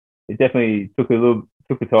it definitely took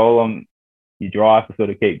a toll on your drive to sort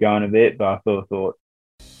of keep going a bit. But I sort of thought,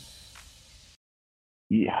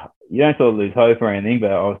 yeah, you don't sort of lose hope or anything.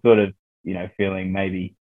 But I was sort of, feeling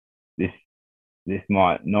maybe this this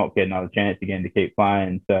might not get another chance again to keep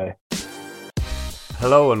playing. So,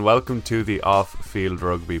 hello and welcome to the Off-Field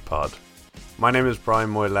Rugby Pod. My name is Brian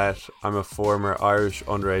Moylett. I'm a former Irish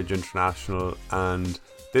underage international, and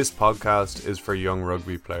this podcast is for young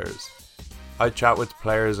rugby players. I chat with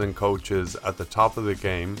players and coaches at the top of the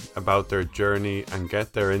game about their journey and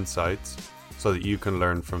get their insights so that you can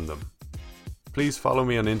learn from them. Please follow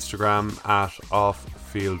me on Instagram at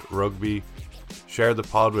OffFieldRugby, share the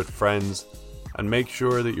pod with friends, and make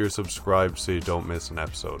sure that you're subscribed so you don't miss an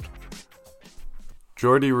episode.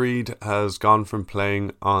 Jordy Reid has gone from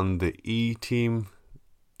playing on the E team,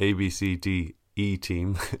 ABCD E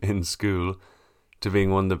team in school, to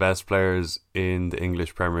being one of the best players in the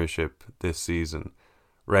English Premiership this season,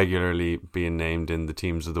 regularly being named in the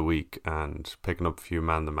teams of the week and picking up a few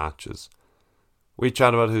man the matches. We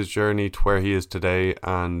chat about his journey to where he is today,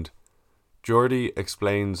 and Jordy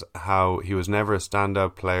explains how he was never a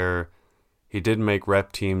standout player, he didn't make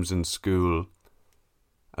rep teams in school,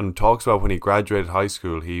 and talks about when he graduated high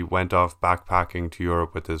school he went off backpacking to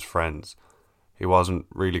Europe with his friends. He wasn't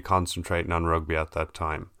really concentrating on rugby at that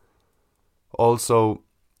time. Also,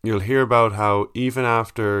 you'll hear about how even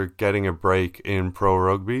after getting a break in pro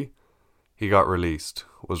rugby, he got released,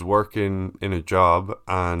 was working in a job,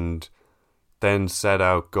 and then set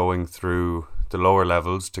out going through the lower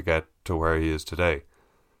levels to get to where he is today.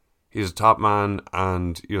 He's a top man,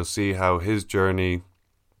 and you'll see how his journey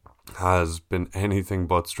has been anything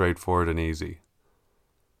but straightforward and easy.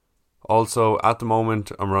 Also, at the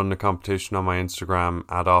moment, I'm running a competition on my Instagram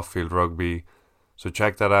at Off-Field Rugby, so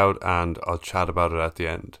check that out and I'll chat about it at the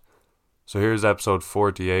end. So here's episode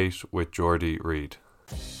 48 with Jordy Reid.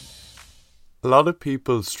 A lot of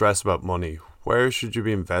people stress about money. Where should you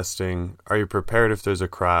be investing? Are you prepared if there's a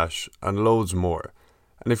crash? And loads more.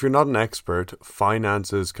 And if you're not an expert,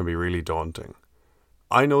 finances can be really daunting.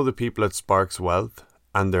 I know the people at Sparks Wealth,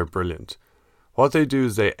 and they're brilliant. What they do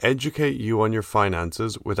is they educate you on your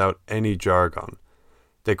finances without any jargon.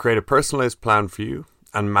 They create a personalized plan for you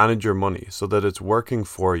and manage your money so that it's working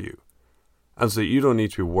for you, and so that you don't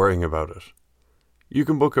need to be worrying about it. You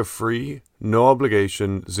can book a free, no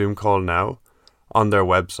obligation Zoom call now on their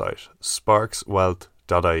website,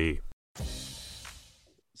 sparkswealth.ie.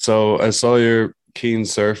 So I saw you're keen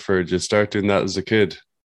surfer. Did you start doing that as a kid?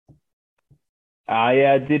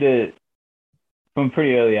 I did it from a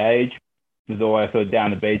pretty early age. It was always sort of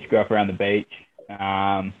down the beach, grew up around the beach. So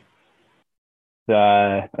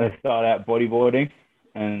I started out bodyboarding,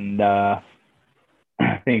 and I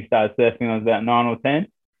think started surfing when I was about 9 or 10.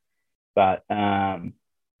 But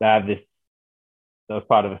they have this, I was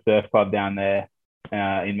part of a surf club down there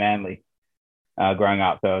in Manly growing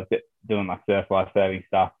up. So I was doing like surf life saving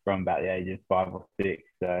stuff from about the age of 5 or 6.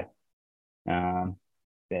 So yeah,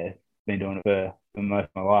 been doing it for most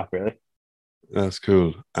of my life, really. That's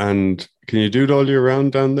cool. And can you do it all year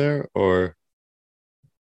round down there, or?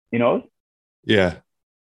 In Oz? Yeah.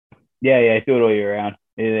 Yeah, do it all year round.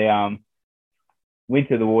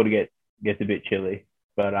 Winter the water gets a bit chilly,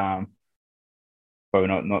 but probably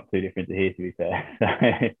not too different to here, to be fair. So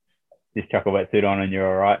just chuck a wetsuit on and you're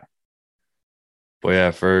all right. But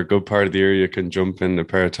yeah, for a good part of the year, you can jump in a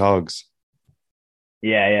pair of togs.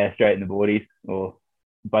 Yeah, straight in the boardies. Or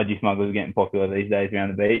budgie smugglers are getting popular these days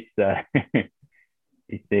around the beach, so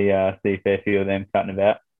you see a fair few of them cutting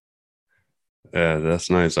about. Yeah,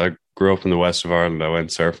 that's nice. I grew up in the west of Ireland. I went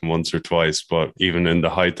surfing once or twice, but even in the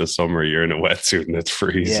height of summer, you're in a wetsuit and it's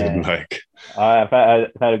freezing. Yeah. I've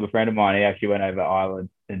had a good friend of mine. He actually went over to Ireland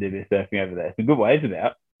and did a bit of surfing over there. Some good waves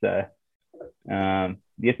about. So you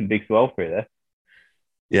get some big swell through there.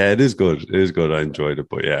 Yeah, it is good. It is good. I enjoyed it,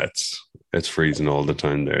 but yeah, it's freezing all the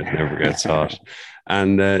time there. It never gets hot.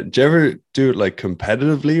 And do you ever do it like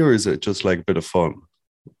competitively, or is it just like a bit of fun?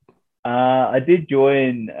 I did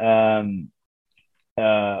join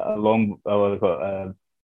like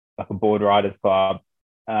a board riders club.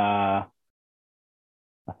 I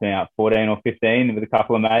think at 14 or 15 with a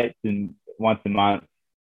couple of mates, and once a month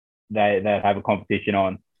they'd have a competition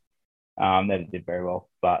on. Never did very well,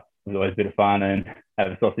 but it was always a bit of fun, and have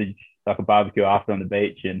a sausage, like a barbecue after on the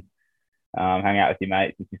beach, and hang out with your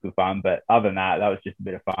mates, which is good fun. But other than that was just a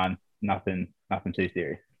bit of fun. Nothing too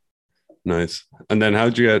serious. Nice. And then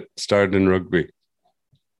how'd you get started in rugby?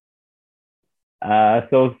 So I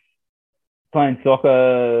was playing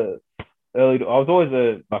soccer early. I was always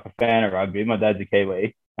a fan of rugby. My dad's a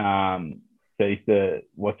Kiwi, so I used to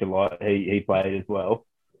watch a lot. He played as well.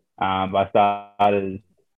 But I started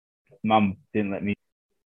mum didn't let me.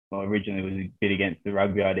 Well, originally was a bit against the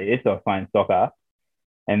rugby idea, so I was playing soccer,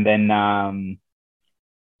 and then I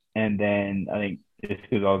think just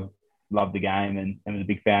because I loved the game and was a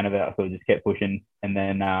big fan of it, I sort of just kept pushing, and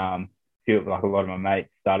then few like a lot of my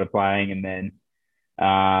mates started playing, and then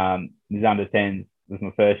this under 10s was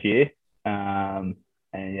my first year, and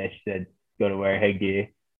yeah, she said got to wear a headgear,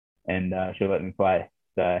 and she'll let me play.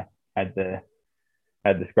 So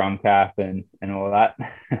had the scrum cap and all that.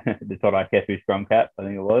 The Todd Kefu scrum cap, I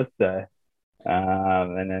think it was. So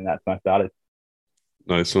and then that's when I started.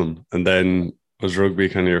 Nice one. And then was rugby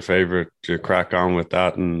kind of your favorite? Do you crack on with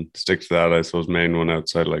that and stick to that? I suppose main one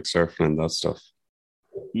outside like surfing and that stuff.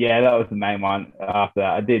 Yeah, that was the main one. After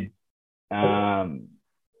that, I did. I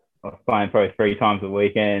was playing probably 3 times a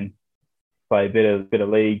weekend. Play a bit of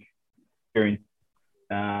league during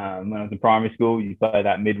when I was in primary school. You play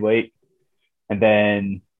that midweek, and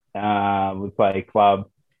then we play club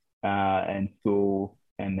and school,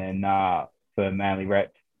 and then for Manly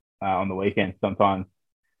reps on the weekend. Sometimes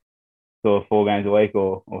sort of 4 games a week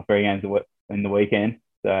or 3 games a week in the weekend.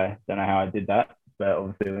 So I don't know how I did that, but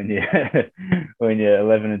obviously when you when you're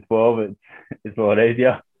 11 and 12, it's a lot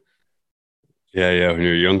easier. Yeah, yeah. When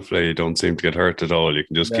you're a young fella, you don't seem to get hurt at all. You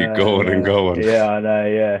can just keep No, going and no, going. yeah, I know,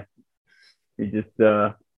 yeah. You just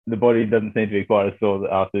the body doesn't seem to be quite as sore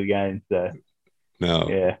after the game. So No.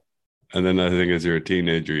 yeah, And then I think as you're a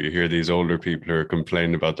teenager, you hear these older people who are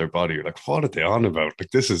complaining about their body. You're like, what are they on about?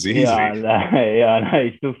 Like, this is yeah, easy. I know, yeah, I know.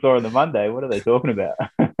 You're still sore on the Monday. What are they talking about?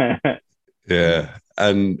 Yeah.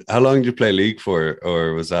 And how long did you play league for?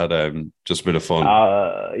 Or was that just a bit of fun?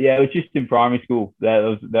 Yeah, it was just in primary school. That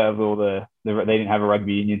was all they didn't have a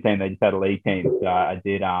rugby union team. They just had a league team. So I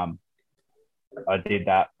did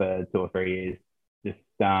that for 2 or 3 years, just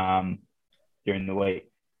during the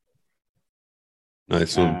week.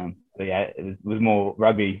 Nice one. But yeah, it was more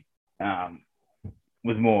rugby. I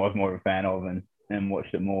was more of a fan of and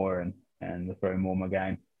watched it more and was probably more my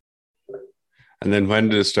game. And then when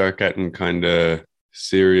did it start getting kind of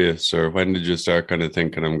serious? Or when did you start kind of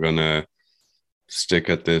thinking, I'm going to stick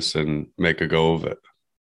at this and make a go of it?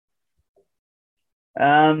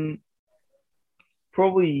 Um,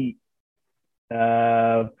 probably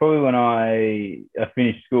probably when I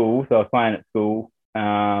finished school. So I was playing at school.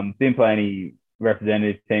 Didn't play any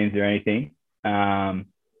representative teams or anything.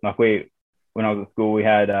 Like when I was at school, we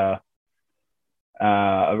had a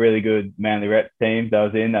really good Manly reps team that I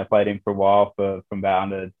was in. I played in for a while from about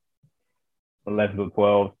under 11 or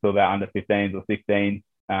 12 to about under 15s or 16.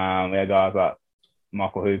 We had guys like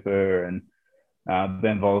Michael Hooper and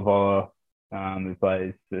Ben Volavola, who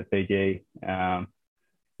plays for Fiji.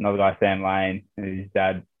 Another guy, Sam Lane, whose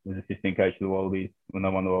dad was assistant coach of the Wallabies when they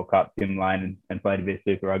won the World Cup, Tim Lane, and played a bit of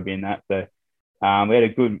Super Rugby in that. So we had a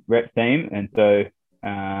good rep team. And so,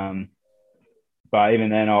 but even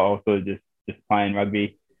then, I also just playing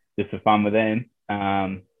rugby just for fun with them.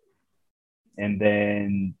 And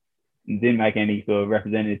then didn't make any sort of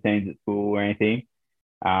representative teams at school or anything.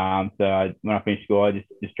 So when I finished school, I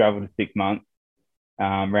just traveled for 6 months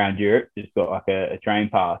around Europe, just got like a train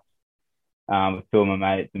pass with 2 of my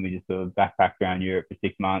mates, and we just sort of backpacked around Europe for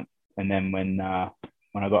 6 months. And then when I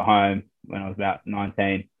got home, when I was about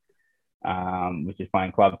 19, was just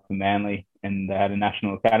playing clubs for Manly, and they had a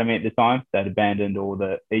national academy at the time. They'd abandoned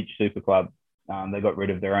each super club. They got rid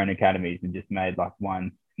of their own academies and just made like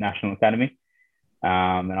one national academy.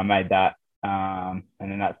 And I made that. And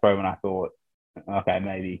then that's probably when I thought, okay,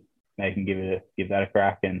 maybe I can give that a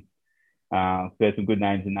crack. And there's some good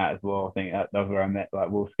names in that as well. I think that was where I met like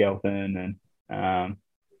Will Skelton and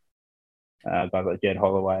guys like Jed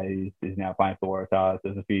Holloway, who's now playing for Waratahs.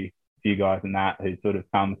 There's a few guys in that who sort of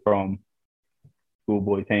come from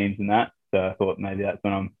schoolboy teams and that. So I thought maybe that's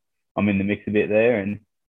when I'm in the mix a bit there. And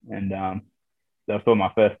that was sort of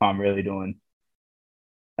my first time really doing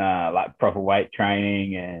like proper weight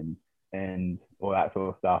training and all that sort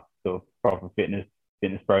of stuff. So proper fitness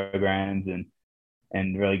programs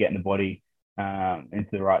and really getting the body into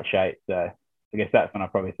the right shape. So I guess that's when I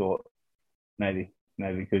probably thought maybe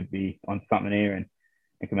could be on something here and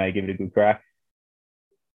can maybe give it a good crack.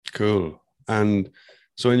 Cool. And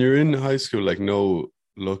so when you're in high school, like no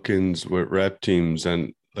look-ins with rep teams,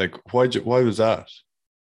 and like why was that?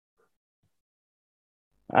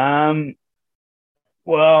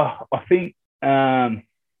 Well, I think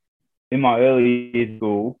in my early years of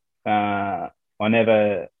school, I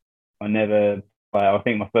never played. I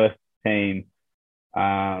think my first team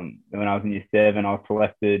when I was in year 7, I was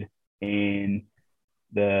selected in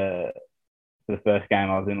the first game.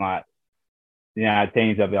 I was in like,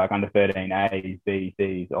 teams that'd be like under 13 A's, B's,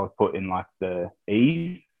 C's. I was put in like the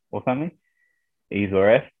E's or something, E's or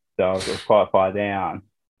F. so it was quite far down.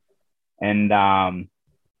 And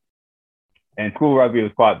school rugby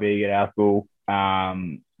was quite big at our school.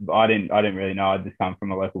 But I didn't really know. I'd just come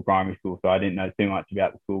from a local primary school, so I didn't know too much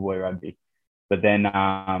about the schoolboy rugby. But then,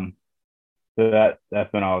 so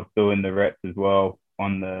that's when I was doing the reps as well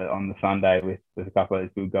on the Sunday with a couple of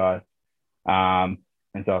those good guys. And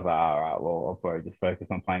so I was like, all right, well, I'll probably just focus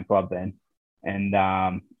on playing club then. And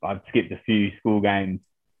I'd skipped a few school games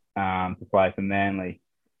to play for Manly,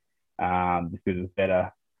 just because it was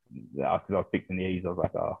better. Because I was fixing the E's, I was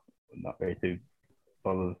like, oh, I'm not very too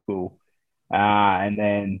bothered with school. And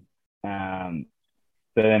then,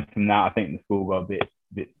 so then from that, I think the school got a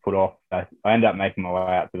bit put off. I ended up making my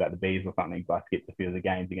way out to about the B's or something, but I skipped a few of the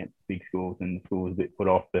games against big schools, and the school was a bit put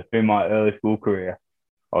off. So through my early school career,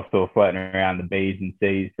 I was still floating around the B's and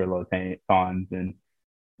C's for a lot of times, and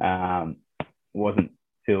wasn't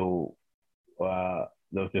till there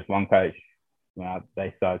was just one coach.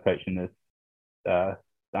 They started coaching us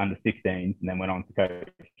under 16s, and then went on to coach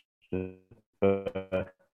the first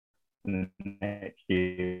and the next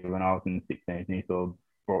year when I was in the 16s, and he sort of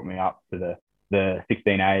brought me up to the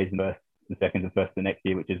 16As and the second and first the next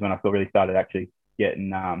year, which is when I sort of really started actually getting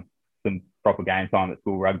some proper game time at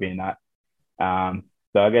school rugby and that.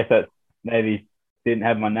 So I guess that maybe didn't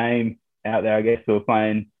have my name out there, I guess, or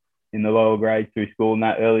playing in the lower grades through school in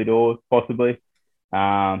that early doors, possibly.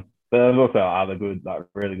 But there was also other good, like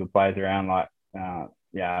really good players around, like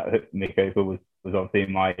Mick Cooper was obviously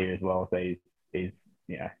in my year as well. So he's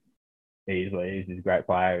he's a great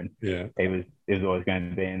player, and he was always going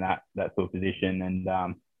to be in that sort of position, and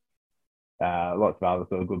lots of other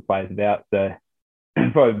sort of good players about. So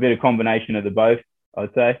probably a bit of combination of the both,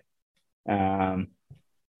 I'd say.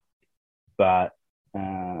 But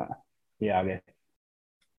I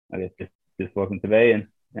guess just wasn't to be, and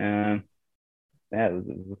I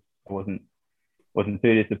wasn't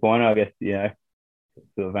too disappointed. I guess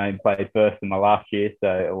sort of only played first in my last year, so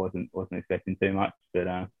I wasn't expecting too much.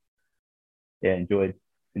 But enjoyed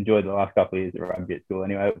the last couple of years at rugby at school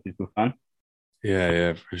anyway, which is good fun.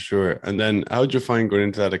 Yeah, for sure. And then how did you find going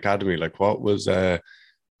into that academy? Like, what was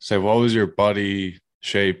your body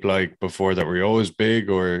shape like before that? Were you always big,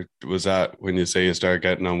 or was that when you say you started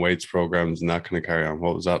getting on weights programs and that kind of carry on?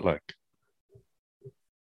 What was that like?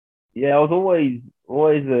 Yeah, I was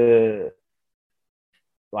always a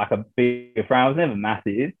bigger frame. I was never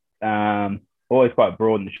massive. Always quite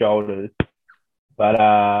broad in the shoulders. But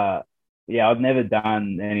I've never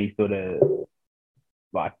done any sort of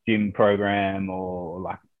like gym program or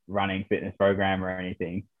like running fitness program or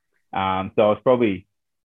anything. So I was probably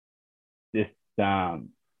just like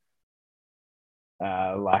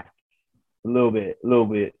a little bit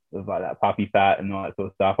of like that puppy fat and all that sort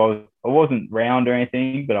of stuff. I wasn't round or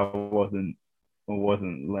anything, but I wasn't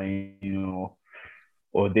lean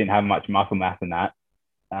or didn't have much muscle mass in that.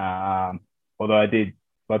 Although I did,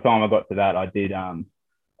 by the time I got to that,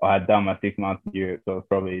 I had done my 6 months in Europe, so I was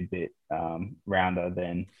probably a bit rounder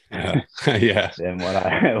than than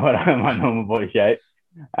what my normal body shape.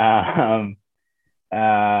 And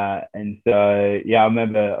so I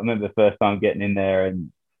remember the first time getting in there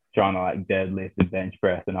and trying to like deadlift and bench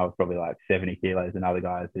press, and I was probably like 70 kilos, and other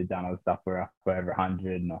guys who'd done other stuff for over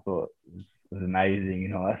 100, and I thought it was amazing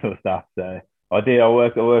and all that sort of stuff. So I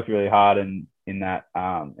worked really hard in that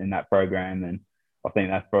program, and I think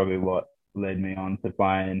that's probably what led me on to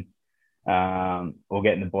playing or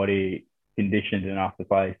getting the body conditioned enough to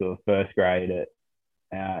play sort of first grade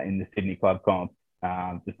in the Sydney club comp,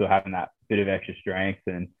 just sort of having that bit of extra strength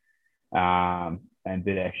and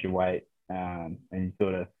bit of extra weight, and you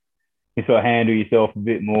sort of handle yourself a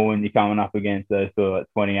bit more when you're coming up against those sort of like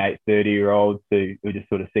 28, 30-year-olds who just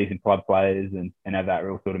sort of seasoned club players and have that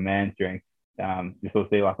real sort of man strength. You sort of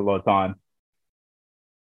see like a lot of times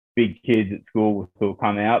big kids at school will still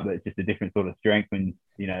come out, but it's just a different sort of strength when,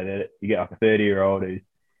 you get like a 30-year-old who's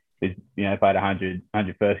played 100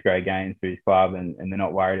 first grade games for his club, and they're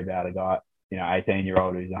not worried about a guy,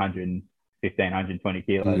 18-year-old who's 115, 120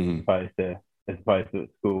 kilos as opposed to at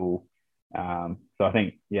school. So I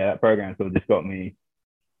think, that program sort of just got my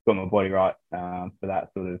body right for that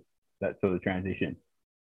sort of transition.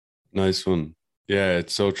 Nice one. Yeah,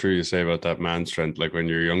 it's so true you say about that man strength. Like when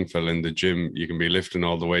you're a young fella in the gym, you can be lifting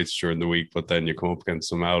all the weights during the week, but then you come up against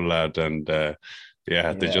some old lad and they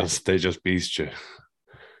just beast you.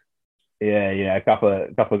 Yeah, a couple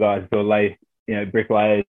of guys sort of lay,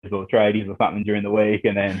 bricklayers or tradies or something during the week,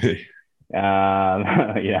 and then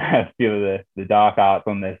a few of the dark arts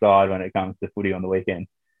on their side when it comes to footy on the weekend.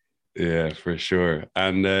 Yeah, for sure.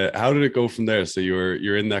 And how did it go from there? So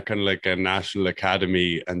you're in that kind of like a national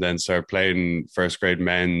academy, and then start playing first grade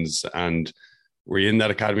men's. And were you in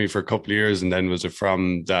that academy for a couple of years, and then was it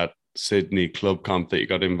from that Sydney club comp that you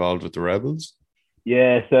got involved with the Rebels?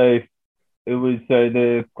 Yeah, so it was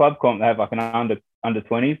the club comp, they have like an under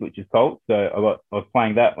 20s, which is Colts. So I was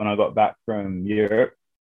playing that when I got back from Europe,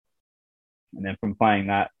 and then from playing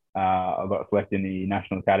that, I got selected in the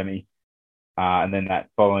national academy, and then that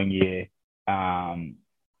following year, I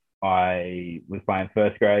was playing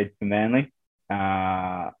first grade for Manly,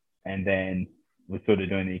 and then was sort of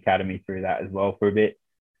doing the academy through that as well for a bit.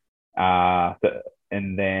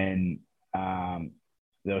 And then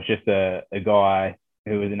there was just a guy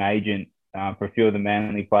who was an agent for a few of the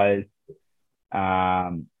Manly players,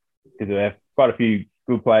 because we have quite a few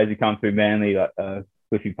good players who come through Manly, like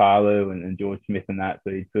Cliffy Parlew and George Smith and that.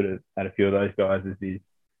 So he sort of had a few of those guys as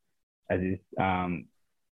his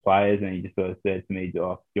players, and he just sort of said to me,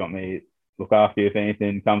 "Oh, do you want me to look after you if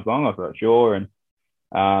anything comes along?" I thought, sure. And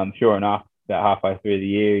sure enough, about halfway through the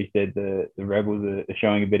year, he said the Rebels are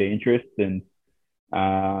showing a bit of interest, and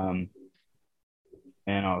I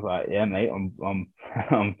was like, yeah, mate, I'm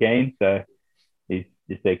I'm keen. So he's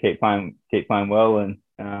just said keep playing well, and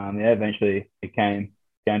yeah, eventually it came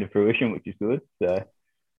to fruition, which is good. So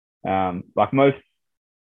like most,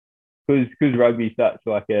 because rugby such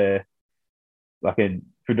like a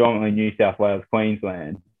predominantly New South Wales,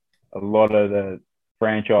 Queensland, a lot of the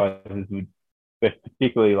franchises would,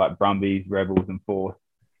 particularly like Brumbies, Rebels, and Force,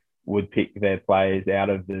 would pick their players out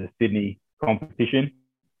of the Sydney competition,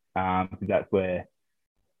 because that's where,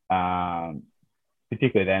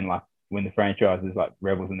 particularly then, like when the franchises like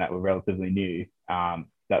Rebels and that were relatively new,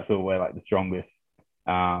 that's sort of where like the strongest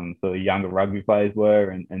sort of younger rugby players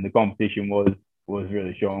were, and the competition was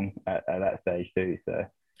really strong at that stage too. So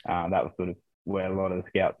that was sort of where a lot of the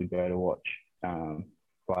scouts would go to watch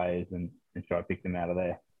players and try to pick them out of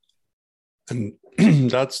there. And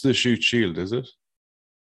that's the Shoot Shield, is it?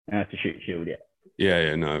 And that's a Shoot Shield, yeah.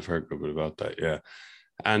 Yeah, no, I've heard a bit about that, yeah.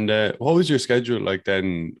 And what was your schedule like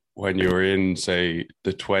then when you were in, say,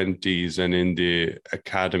 the 20s and in the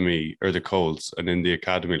academy, or the Colts and in the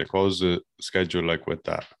academy? Like, what was the schedule like with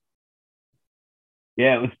that?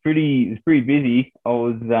 Yeah, it was pretty busy. I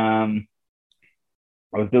was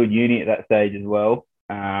doing uni at that stage as well.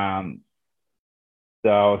 So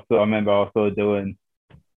I remember I was sort of doing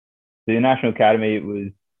the National Academy. It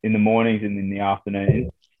was in the mornings and in the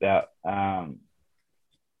afternoons. About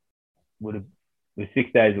would have it was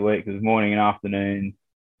 6 days a week. It was morning and afternoon,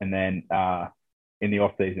 and then in the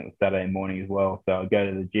off season it was Saturday morning as well. So I'd go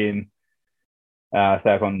to the gym. So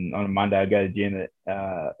like on a Monday I'd go to the gym at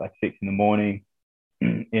like 6 in the morning,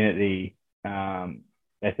 in at the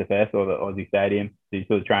SFS, or the Aussie Stadium. So you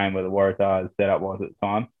sort of train where the Waratahs setup was at the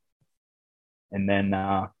time, and then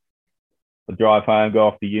I'd drive home, go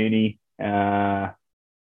off to uni.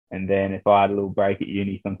 And then if I had a little break at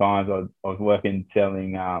uni, sometimes I was working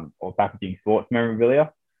selling or packaging sports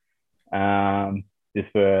memorabilia,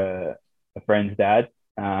 just for a friend's dad,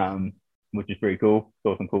 which is pretty cool.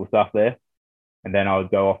 Saw some cool stuff there. And then I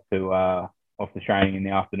would go off to training in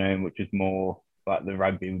the afternoon, which is more like the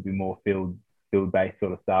rugby would be more field based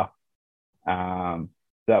sort of stuff. So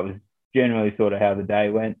that was generally sort of how the day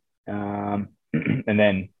went. And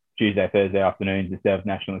then Tuesday, Thursday afternoons, instead of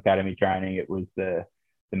National Academy training, it was the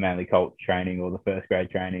Manly Colts training or the first grade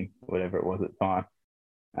training, whatever it was at the time.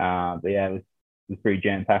 But yeah, it was pretty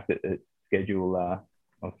jam packed at the schedule. I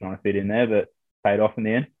was trying to fit in there, but paid off in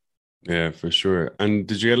the end. Yeah, for sure. And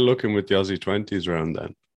did you get a look in with the Aussie 20s around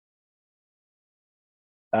then?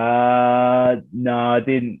 No, I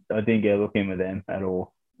didn't. I didn't get a look in with them at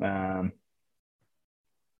all. I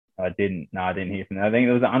didn't. No, I didn't hear from them. I think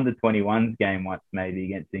there was an under 21s game once, maybe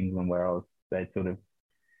against England, where I was sort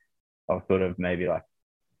of maybe like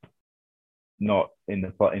not in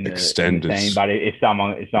the team, but if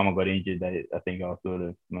someone got injured, I think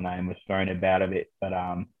my name was thrown about a bit. But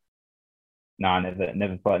no, I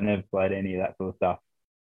never played any of that sort of stuff.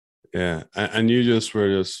 Yeah, and you just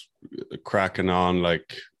were just cracking on,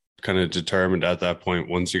 like kind of determined at that point.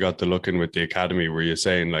 Once you got to looking with the academy, were you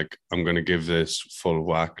saying like, I'm going to give this full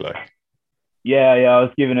whack? Like, yeah, I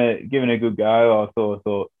was giving a good go. I sort of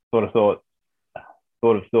thought,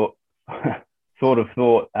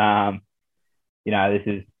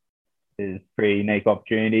 this is pretty unique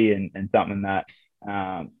opportunity and something that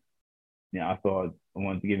I thought I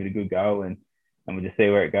wanted to give it a good go, and we'll just see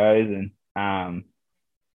where it goes.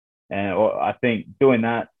 And I think doing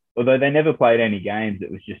that, although they never played any games,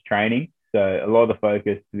 it was just training. So a lot of the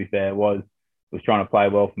focus, to be fair, was trying to play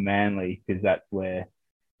well for Manly, because that's where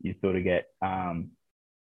you sort of get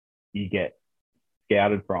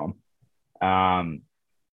scouted from. But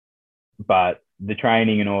the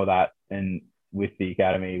training and all that, and with the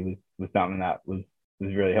academy, was something that was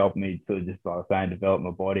really helping me to just, like I was saying, develop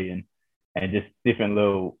my body and just different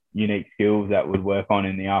little unique skills that would work on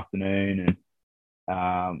in the afternoon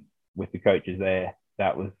and with the coaches there.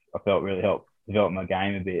 That was, I felt, really helped develop my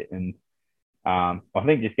game a bit, and I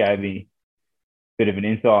think just gave me a bit of an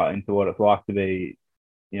insight into what it's like to be,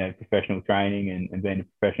 professional training and being a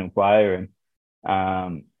professional player,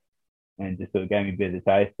 and just sort of gave me a bit of a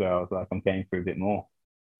taste where I was like, I'm keen for a bit more.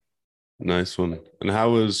 Nice one. And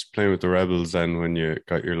how was playing with the Rebels then when you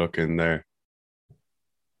got your look in there?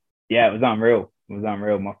 Yeah, it was unreal. It was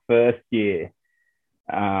unreal. My first year,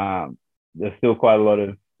 there's still quite a lot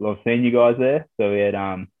of senior guys there. So we had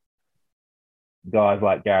guys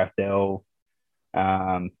like Gareth Dell,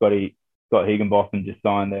 Scott Higginbotham just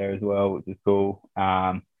signed there as well, which is cool.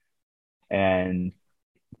 And a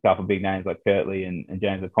couple of big names like Kirtley and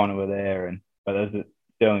James O'Connor were there, but there's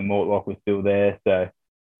Sterling Mortlock was still there. So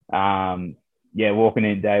yeah, walking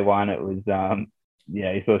in day one, it was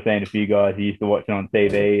you sort of seeing a few guys you used to watching on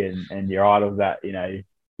TV and your idols that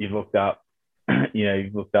you've looked up,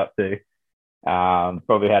 you've looked up to.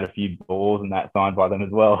 Probably had a few balls and that signed by them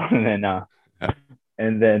as well, and then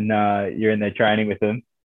you're in there training with them.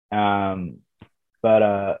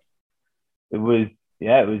 But it was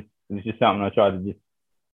it was just something I tried to just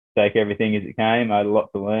take everything as it came. I had a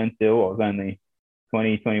lot to learn still. I was only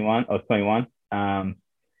 20, 21. I was 21.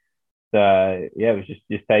 So yeah, it was just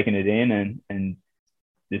taking it in and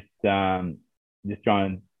just trying,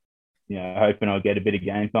 hoping I'll get a bit of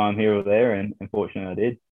game time here or there, and fortunately I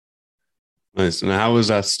did. Nice. And how was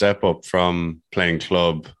that step up from playing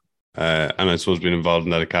club and I suppose being involved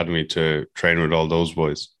in that academy to train with all those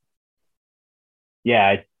boys?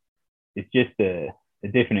 Yeah, it's just a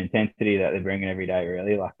different intensity that they're bringing every day,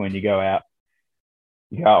 really. Like when you go out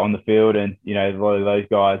on the field, and a lot of those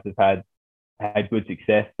guys have had good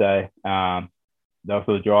success. So they're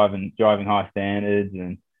sort of driving high standards,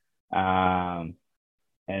 and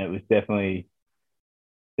it was definitely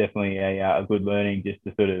a good learning just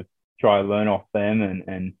to sort of try to learn off them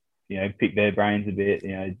and pick their brains a bit.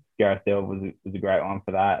 Gareth Dell was a great one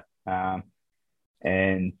for that.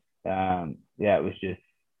 And yeah, it was just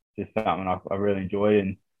something I really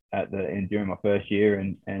enjoyed and during my first year,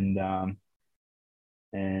 and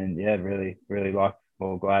yeah, really liked,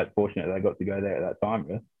 or glad, fortunate that I got to go there at that time,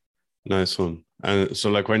 really. Nice one. And so,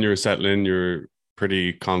 like, when you were settling, you were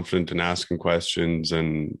pretty confident in asking questions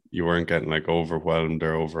and you weren't getting like overwhelmed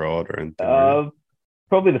or overawed or anything, really?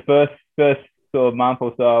 Probably the first sort of month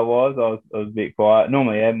or so I was a bit quiet.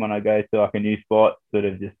 Normally, when I go to like a new spot, sort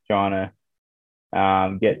of just trying to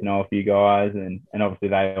get to know a few guys, and obviously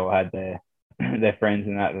they all had their their friends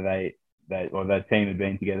and that their team had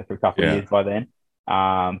been together for a couple of Yeah. years by then.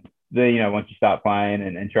 Then once you start playing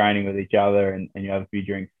and training with each other, and you have a few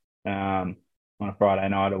drinks on a Friday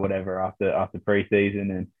night or whatever after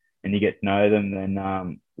pre-season, and you get to know them,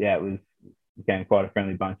 then yeah, became quite a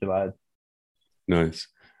friendly bunch of lads. Nice.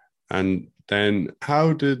 And then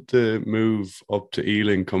how did the move up to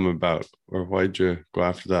Ealing come about, or why'd you go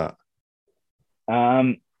after that?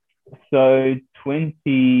 So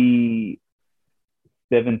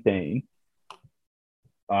 2017,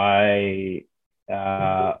 I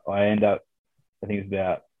end up, I think it's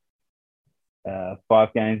about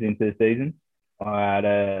 5 games into the season. I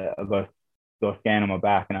got a scan on my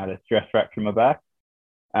back, and I had a stress fracture in my back.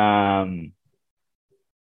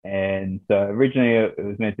 And so originally it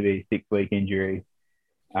was meant to be a 6-week injury.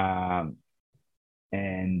 And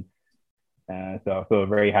so I was sort of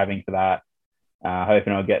rehabbing for that,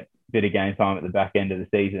 hoping I'll get a bit of game time at the back end of the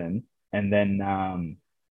season. And then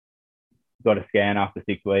got a scan after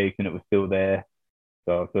 6 weeks, and it was still there.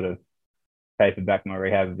 So I sort of tapered back my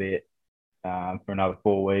rehab a bit for another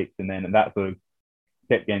 4 weeks, and then that sort of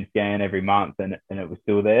kept getting scanned every month, and it was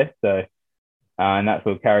still there. So and that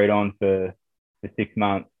sort of carried on for 6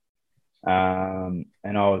 months. And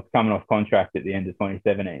I was coming off contract at the end of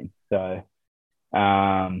 2017. So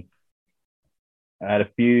I had a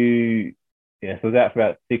few, so I was out for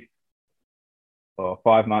about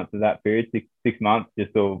 5 months of that period, 6 months,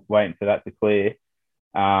 just sort of waiting for that to clear.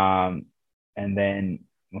 And then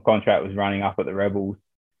my contract was running up at the Rebels.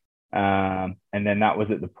 And then that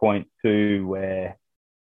was at the point too where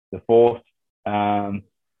the Force got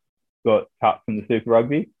cut from the Super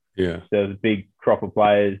Rugby. Yeah. So there was a big crop of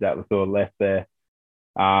players that were sort of left there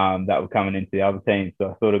that were coming into the other teams.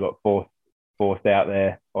 So I sort of got forced out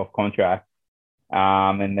there off contract.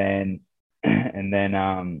 And then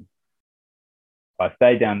I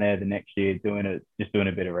stayed down there the next year doing a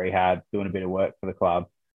bit of rehab, doing a bit of work for the club,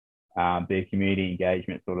 bit of community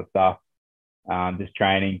engagement sort of stuff, just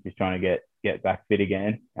training, just trying to get back fit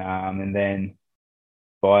again. And then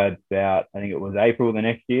expired about, I think it was April the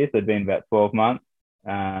next year, so it'd been about 12 months.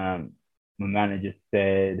 My manager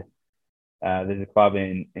said there's a club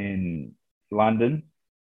in London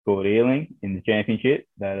called Ealing in the Championship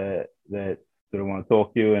that sort of want to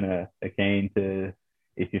talk to you and are keen to,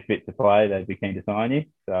 if you're fit to play, they'd be keen to sign you.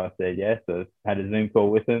 So I said yes. So I had a Zoom call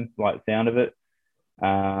with them, like the sound of it.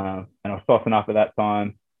 And I was tossing up at that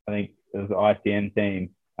time. I think it was the ITM team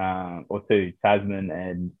or two, Tasman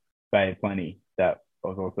and Bay of Plenty, that I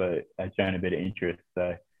was also had shown a bit of interest.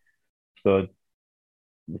 So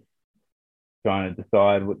trying to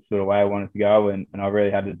decide which sort of way I wanted to go, and I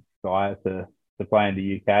really had a desire to play in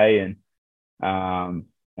the UK,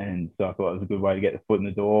 and so I thought it was a good way to get the foot in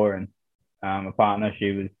the door. And my partner,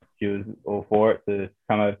 she was all for it to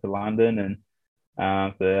come over to London, and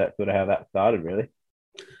so that's sort of how that started, really.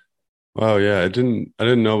 Wow, yeah, I didn't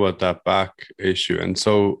know about that back issue. And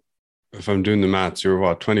so if I'm doing the maths, you were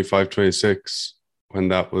what, 25, 26 when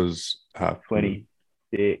that was happening?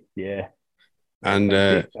 26, yeah. And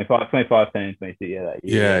 25, 10, 26, yeah, that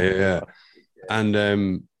year. Yeah.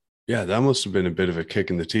 And yeah, that must have been a bit of a kick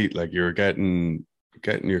in the teeth. Like you were getting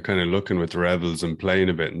you're kind of looking with the Rebels and playing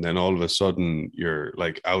a bit, and then all of a sudden you're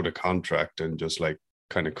like out of contract and just like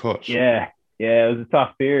kind of cut. Yeah, it was a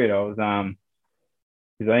tough period. I was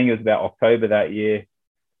because I think it was about October that year.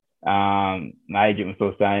 My agent was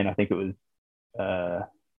still saying, I think it was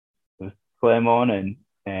Claremont and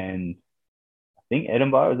I think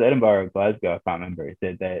Edinburgh. It was Edinburgh or Glasgow. I can't remember. He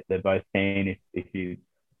said they're both keen if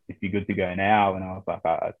you're good to go now. And I was like,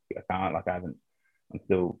 I can't. Like I haven't. I'm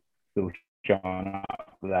still showing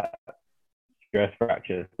up for that stress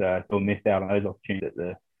fracture, so I still missed out on those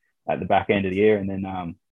opportunities at the back end of the year. And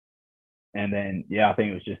then yeah, I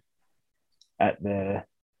think it was just at the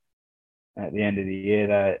end of the year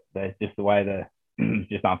that that's just the way it's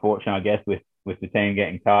just unfortunate, I guess, with the team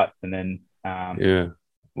getting cut. And then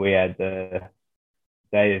we had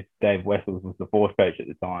Dave Wessels was the fourth coach at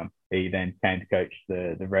the time. He then came to coach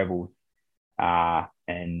the Rebels,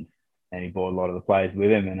 and he brought a lot of the players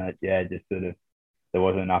with him, and just sort of there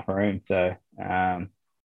wasn't enough room. So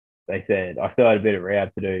they said I still had a bit of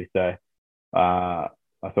rehab to do. So I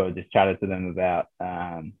sort of just chatted to them about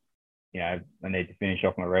I need to finish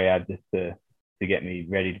off my rehab just to get me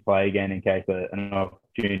ready to play again in case an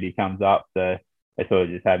opportunity comes up. So they sort of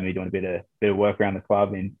just had me doing a bit of work around the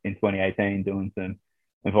club in 2018, doing some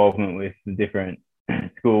involvement with the different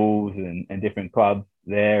schools and different clubs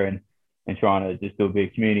there, and trying to just do a bit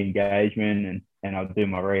of community engagement, and I'll do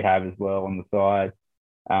my rehab as well on the side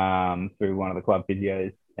through one of the club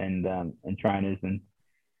physios and trainers, and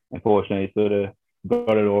unfortunately sort of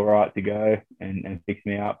got it all right to go and fix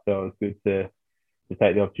me up. So it was good to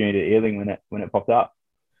take the opportunity at Ealing when it popped up.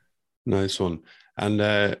 Nice one. And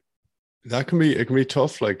that can be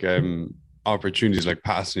tough, like opportunities like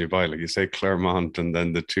passing you by, like you say, Claremont and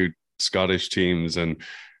then the two Scottish teams. And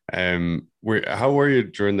how were you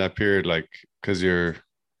during that period? Like, because you're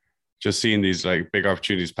just seeing these like big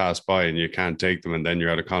opportunities pass by and you can't take them, and then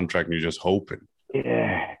you're out of contract and you're just hoping.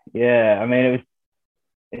 Yeah. I mean,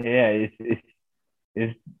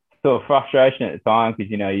 it's sort of frustration at the time, because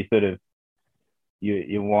you sort of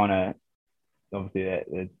you want to,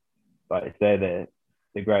 obviously like I say,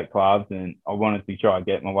 they're great clubs, and I wanted to try and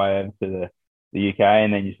get my way over to the UK,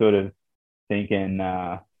 and then you're sort of thinking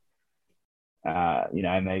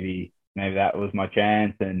maybe that was my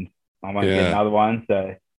chance and I might get another one.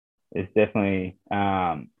 So it's definitely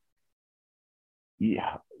you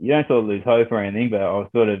don't sort of lose hope or anything, but I was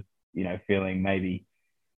sort of feeling maybe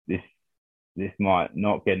this might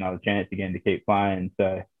not get another chance again to keep playing.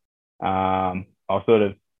 So I was sort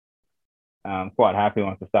of quite happy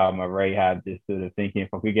once I started my rehab, just sort of thinking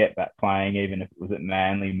if I could get back playing, even if it was at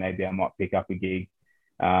Manly, maybe I might pick up a gig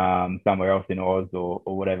somewhere else in Oz or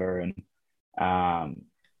whatever. And so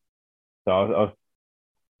I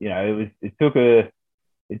was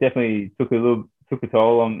it definitely took a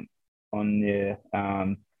toll on your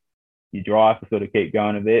drive to sort of keep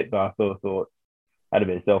going a bit, but I sort of thought I had a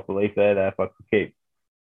bit of self-belief there that if I could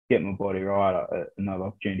get my body right, another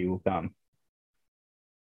opportunity will come.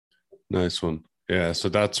 Nice one. Yeah, so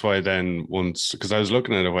that's why then because I was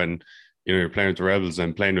looking at it when you're playing with the Rebels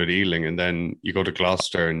and playing with Ealing, and then you go to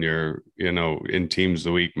Gloucester and you're in teams of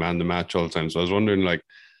the week, man the match all the time. So I was wondering like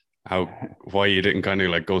why you didn't kind of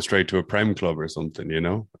like go straight to a Prem club or something,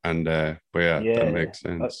 and but that makes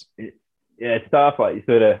sense. It's tough, like you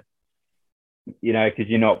sort of because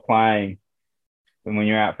you're not playing, and when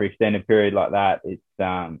you're out for extended period like that, it's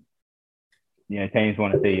teams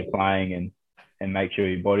want to see you playing and make sure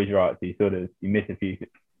your body's right. So you miss a few.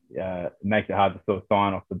 It makes it hard to sort of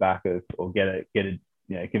sign off the back of or get a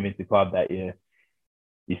convince the club that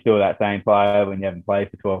you're still that same player when you haven't played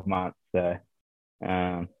for 12 months. So,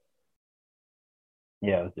 yeah,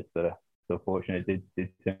 it was just sort of so fortunate it did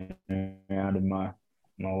turn around in my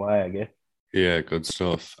way, I guess. Yeah, good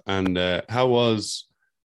stuff. And how was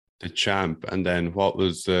the champ? And then what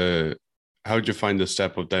was how did you find the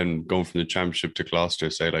step up then going from the championship to Gloucester,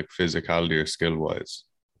 say like physicality or skill wise?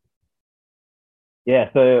 Yeah,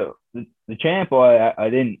 so the champ, I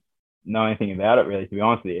didn't know anything about it really, to be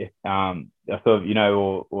honest with you. I sort of,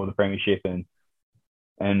 all the premiership and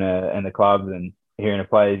the clubs and hearing the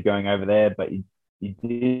players going over there, but you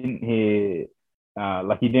didn't hear you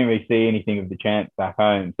didn't really see anything of the champ back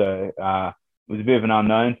home. So it was a bit of an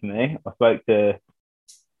unknown for me.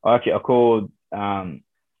 I called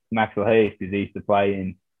Maxwell Heath because he used to play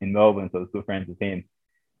in Melbourne, so I was good friends with him,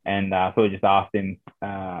 and so I just asked him,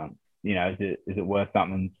 is it worth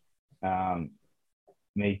something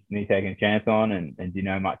me taking a chance on, and do you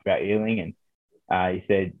know much about Ealing? And he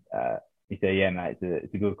said, yeah, mate,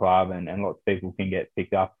 it's a good club, and lots of people can get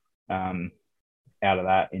picked up out of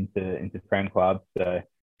that into Prem clubs. So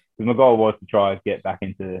my goal was to try to get back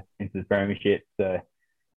into the Premiership. So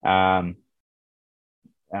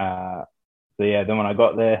yeah, then when I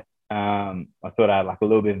got there, I sort of had like a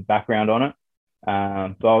little bit of background on it. So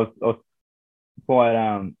I was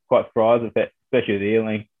quite surprised with it, especially with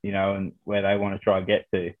Ealing, and where they want to try and get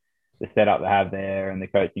to, the setup they have there and the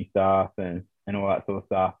coaching staff and all that sort of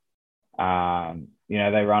stuff.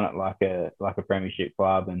 They run it like a premiership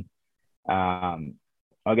club, and I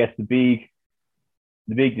guess the big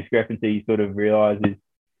discrepancy you sort of realise is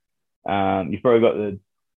you've probably got the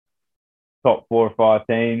top 4 or 5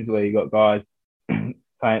 teams where you got guys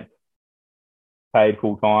paid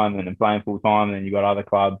full time and playing full time, and then you got other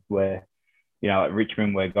clubs where like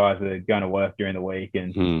Richmond, where guys are going to work during the week.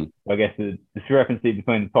 And I guess the discrepancy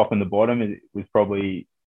between the top and the bottom was probably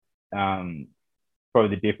the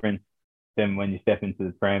difference than when you step into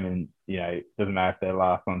the Prem, and it doesn't matter if they're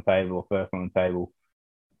last on the table or first on the table,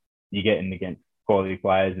 you're getting against quality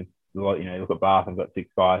players. Look at Bath, I've got 6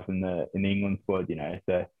 guys in the England squad,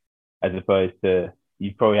 so as opposed to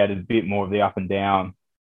you probably had a bit more of the up and down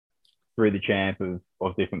through the champ of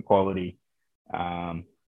different quality,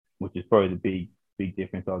 which is probably the big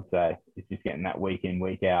difference, I'd say. It's just getting that week in,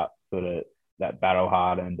 week out, sort of that battle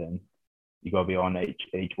hardened, and you got to be on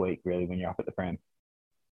each week really when you're up at the Prem.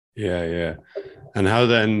 Yeah, yeah. And how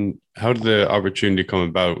did the opportunity come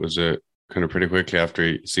about? Was it kind of pretty quickly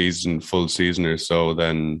after full season or so,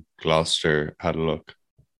 then Gloucester had a look?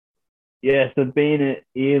 Yeah, so being at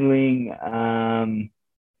Ealing,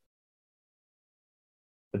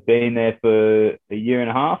 I've been there for a year and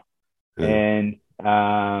a half, and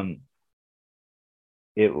I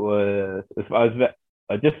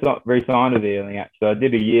just re-signed with Ealing actually. I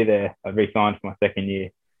did a year there. I re-signed for my second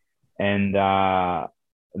year, and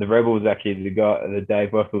the Rebels actually, the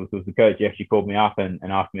Dave Russell was the coach. He actually called me up and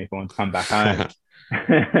asked me if I wanted to come back home.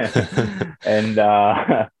 And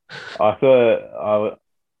I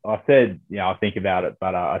said, I'll think about it.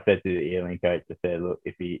 But I said to the Ealing coach, I said, look,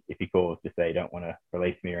 if he calls, just say you don't want to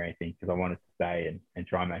release me or anything, because I wanted to stay and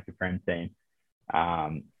try and make a Prem team.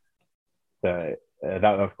 So that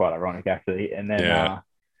was quite ironic actually. And then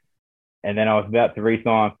I was about to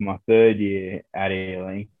re-sign for my third year at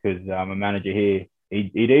Ealing, because my manager here,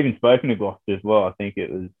 he'd even spoken to Gloucester as well. I think it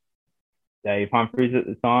was Dave Humphries at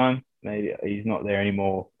the time. Maybe he's not there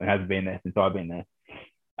anymore and hasn't been there since I've been there.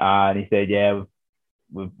 And he said, yeah,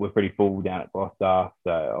 we're pretty full down at Gloucester.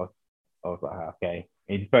 So I was like, okay.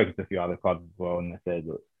 He'd spoken to a few other clubs as well, and they said,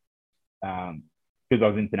 look, because I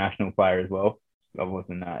was an international player as well, I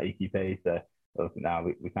wasn't EQP, so I was like,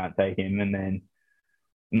 no, we can't take him. And then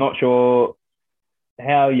I'm not sure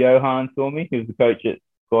how Johan saw me. He was the coach at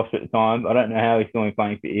Gloucester at the time. I don't know how he saw me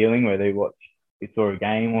playing for Ealing, whether he saw a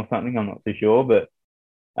game or something. I'm not too sure, but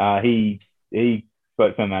he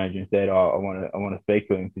spoke to my manager and said, I want to speak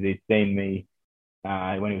to him, because he'd seen me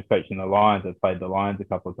when he was coaching the Lions. I played the Lions a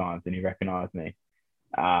couple of times, and he recognised me.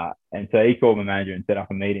 And so he called my manager and set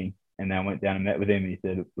up a meeting, and then I went down and met with him. And he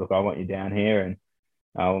said, look, I want you down here, and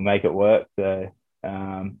we'll make it work. So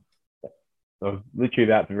I was literally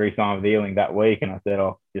about to re-sign with Ealing that week, and I said,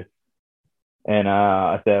 I'll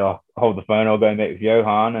hold the phone, I'll go meet with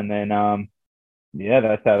Johan. And then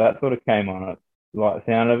that's how that sort of came on. I liked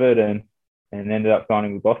the sound of it, and ended up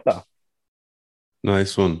signing with Gloucester.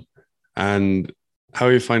 Nice one. And how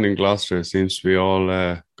are you finding Gloucester? It seems to be all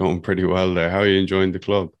going pretty well there. How are you enjoying the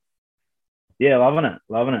club? Yeah, loving it.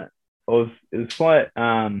 It was quite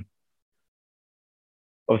obviously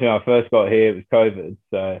when I first got here, it was COVID,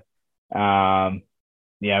 so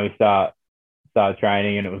we started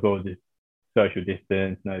training, and it was all just social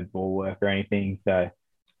distance, no ball work or anything. So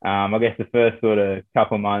I guess the first sort of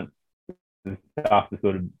couple of months was tough to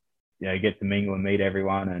sort of get to mingle and meet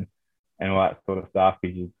everyone and all that sort of stuff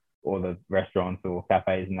because all the restaurants or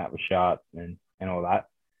cafes and that were shut and all that.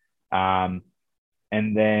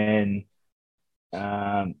 And then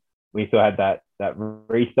we still had that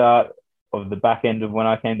restart of the back end of when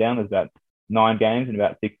I came down. There's about 9 games in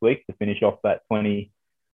about 6 weeks to finish off that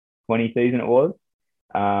 2020 season it was,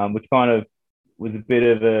 which kind of was a bit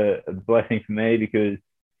of a blessing for me because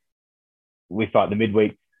with like the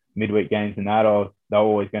midweek games and that, they're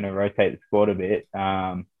always going to rotate the squad a bit.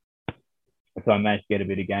 So I managed to get a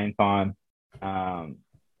bit of game time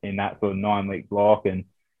in that sort of 9-week block, and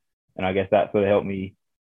I guess that sort of helped me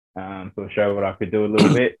sort of show what I could do a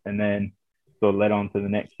little bit, and then sort of led on to the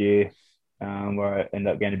next year where I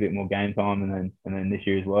ended up getting a bit more game time, and then this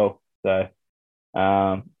year as well. So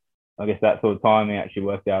I guess that sort of timing actually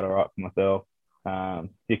worked out all right for myself,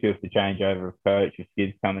 particularly with the changeover of coach, with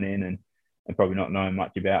kids coming in and probably not knowing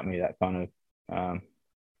much about me. That kind of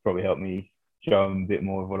probably helped me show them a bit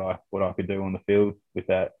more of what I could do on the field with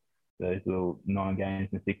those little 9 games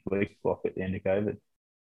in 6 weeks block at the end of COVID.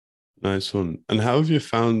 Nice one. And how have you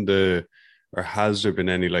found or has there been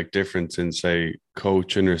any like difference in say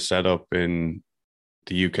coaching or setup in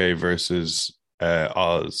the UK versus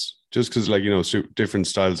Oz? Just because like different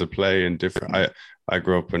styles of play and different. I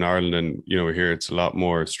grew up in Ireland, and here it's a lot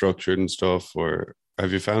more structured and stuff. Or how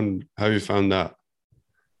have you found that?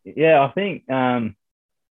 Yeah, I think I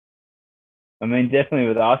mean definitely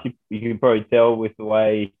with us, you can probably tell with the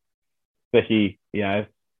way, especially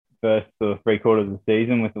first sort of 3/4 of the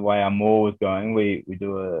season with the way our maul was going. We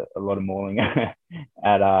do a lot of mauling at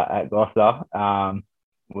Gloucester,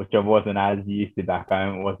 which I wasn't as used to back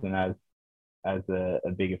home. It wasn't as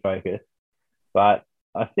a bigger focus, but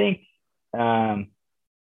I think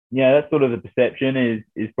that's sort of the perception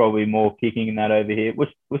is probably more kicking in that over here,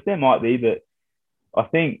 which there might be, but I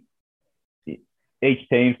think each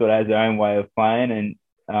team sort of has their own way of playing,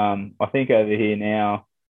 and I think over here now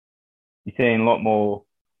you're seeing a lot more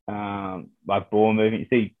like ball movement. You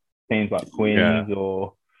see teams like Quins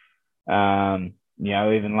or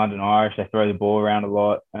even London Irish. They throw the ball around a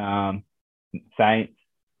lot. Saints.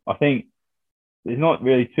 I think there's not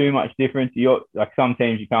really too much difference. Like some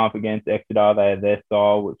teams you come up against, Exeter, they have their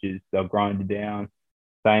style, which is they'll grind it down.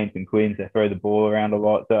 Saints and Quins, they throw the ball around a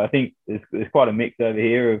lot. So I think there's quite a mix over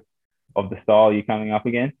here of the style you're coming up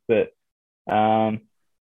against. But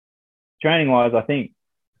training wise, I think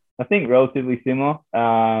relatively similar.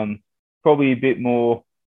 Probably a bit more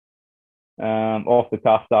off the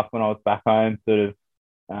cuff stuff when I was back home. Sort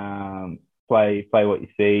of play what you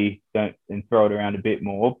see, don't and throw it around a bit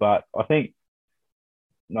more. But I think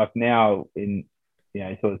like now in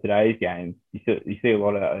sort of today's games, you see a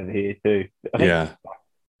lot of that over here too. I think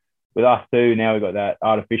with us too, now we've got that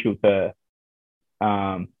artificial turf.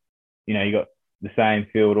 You got the same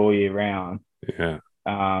field all year round. Yeah.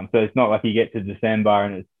 So it's not like you get to December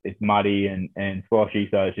and it's muddy and squashy,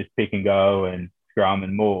 so it's just pick and go and scrum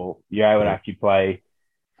and maul. You're able to actually play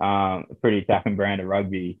a pretty attacking brand of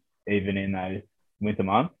rugby even in those winter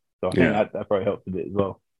months. So I think that probably helps a bit as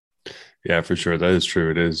well. Yeah, for sure. That is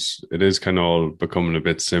true. It is kind of all becoming a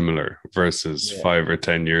bit similar versus 5 or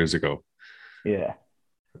 10 years ago. Yeah.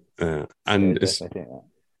 And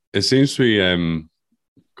it seems to be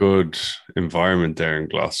good environment there in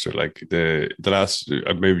Gloucester. Like the last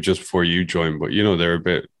maybe just before you joined, but you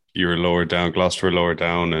were lower down, Gloucester lower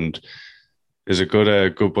down, and is a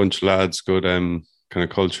good bunch of lads, good kind of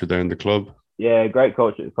culture there in the club. Yeah, great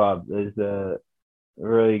culture at the club. There's a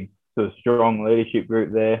really sort of strong leadership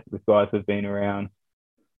group there with guys who've been around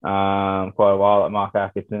quite a while, like Mark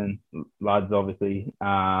Atkinson, lads obviously,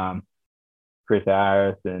 Chris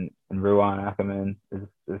Harris and Ruan Ackerman.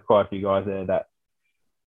 There's quite a few guys there that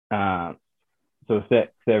sort of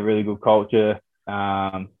set a really good culture,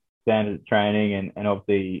 standard training, and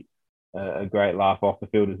obviously a great laugh off the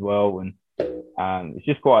field as well. And it's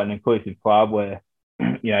just quite an inclusive club where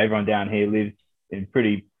everyone down here lives in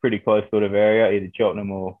pretty close sort of area, either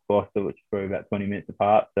Cheltenham or Gloucester, which is probably about 20 minutes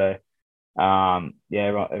apart. So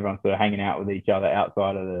everyone's sort of hanging out with each other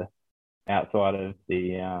outside of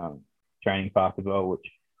the training park as well,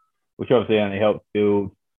 which obviously only helps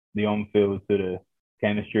build the on-field sort of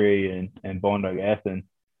chemistry and bond, I guess. And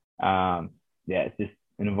it's just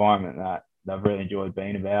an environment that I've really enjoyed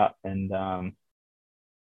being about, and I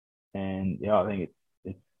think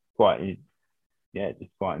it's quite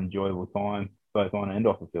just quite an enjoyable time both on and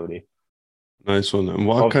off the field here. Nice one. And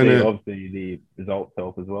obviously the results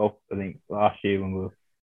help as well. I think last year when we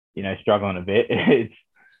were struggling a bit, it's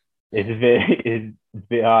a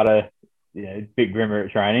bit harder, it's a bit grimmer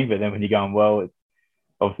at training, but then when you're going well,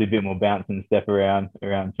 obviously a bit more bounce and step around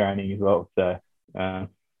training as well. So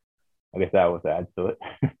I guess that was adds to it.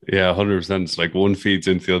 Yeah, 100%. It's like one feeds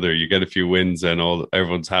into the other. You get a few wins and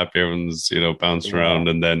everyone's happy, everyone's, bouncing Yeah, around,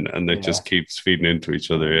 and it yeah. just keeps feeding into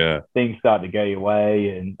each other. Yeah. Things start to go your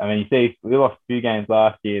way, and I mean, you see, we lost a few games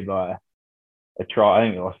last year by a try. I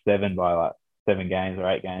think we lost seven by like 7 games or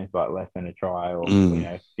 8 games by less than a try, or Mm.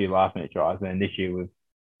 a few last minute tries. And then this year we've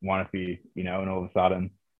won a few, and all of a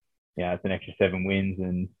sudden, it's an extra 7 wins,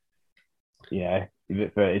 and if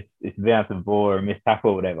it's a bounce of the ball or a missed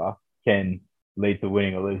tackle or whatever can lead to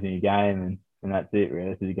winning or losing a game, and that's it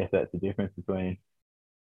really. So I guess that's the difference between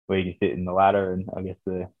where you sit in the ladder, and I guess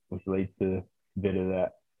which leads to a bit of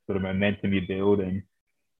that sort of momentum you build, and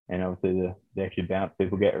obviously the extra bounce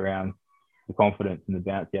people get around the confidence and the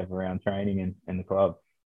bounce you have around training and the club.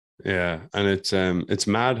 Yeah, and it's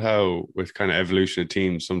mad how with kind of evolution of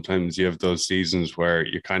teams, sometimes you have those seasons where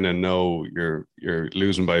you kind of know you're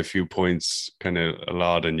losing by a few points kind of a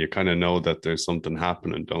lot, and you kind of know that there's something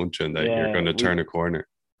happening, don't you? And that you're going Yeah, to turn a corner.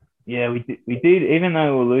 we did even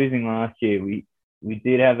though we were losing last year, we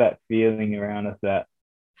did have that feeling around us that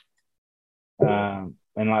and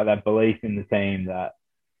like that belief in the team that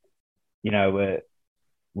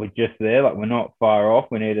we're just there, like we're not far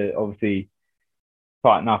off. We need to obviously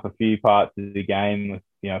tighten up a few parts of the game with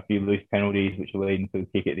a few loose penalties which are leading to a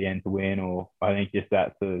kick at the end to win, or I think just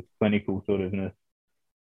that sort of clinical sort ofness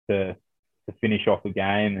to finish off the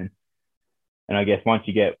game. And I guess once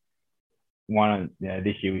you get one,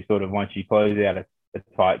 this year we sort of, once you close out a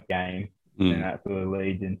tight game, then that sort of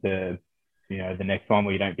leads into the next one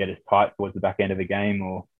where you don't get as tight towards the back end of the game,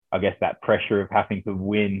 or I guess that pressure of having to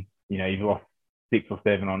win. You've lost 6 or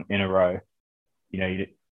 7 in a row.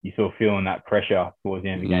 You sort of feeling that pressure towards the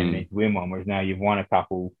end of the game. You need to win one, whereas now you've won a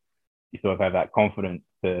couple, you sort of have that confidence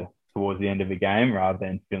towards the end of the game rather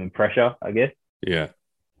than feeling pressure, I guess.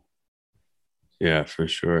 Yeah, for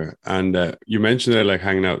sure. And you mentioned that like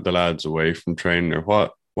hanging out with the lads away from training, or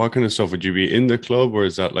what kind of stuff would you be in the club, or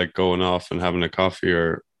is that like going off and having a coffee,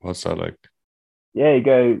 or what's that like? Yeah, you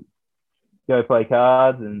go play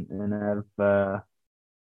cards and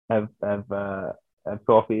have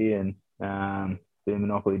coffee and do a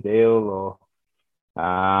Monopoly deal,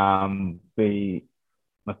 or be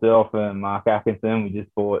myself and Mark Atkinson. We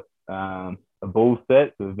just bought a bull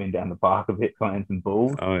set, so we've been down the park a bit playing some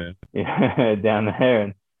bulls. Oh yeah, down there,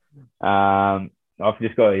 and I've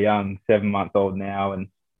just got a young 7-month-old now and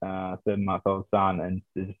 7-month-old son, and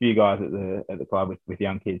there's a few guys at the club with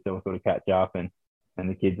young kids, so we'll sort of catch up, and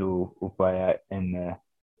the kids will play out, and the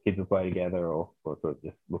kids will play together, or sort of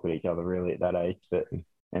just look at each other really at that age. But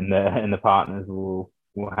and the partners will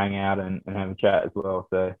hang out and have a chat as well.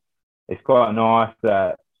 So it's quite nice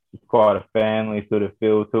that it's quite a family sort of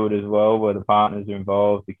feel to it as well, where the partners are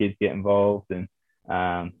involved, the kids get involved, and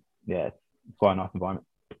it's quite a nice environment.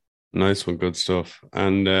 nice one, good stuff.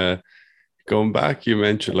 And going back, you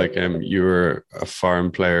mentioned like you were a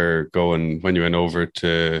foreign player going when you went over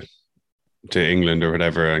to England or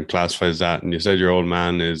whatever, and classifies that, and you said your old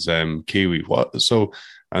man is Kiwi. What? So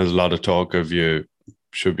there's a lot of talk of you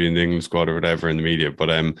should be in the England squad or whatever in the media, but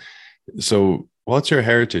so what's your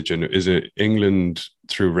heritage, and is it England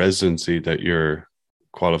through residency that you're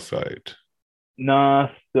qualified? Nah,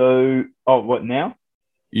 what now?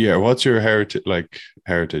 Yeah, what's your heritage?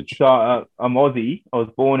 So I'm Aussie. I was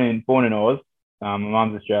born in Oz. My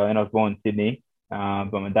mum's Australian. I was born in Sydney,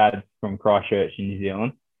 but my dad's from Christchurch in New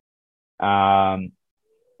Zealand. And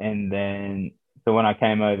then so when I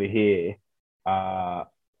came over here, I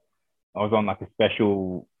was on like a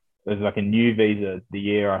special. There's like a new visa the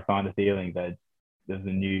year I signed a dealing. That there's a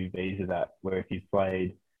new visa that where if you've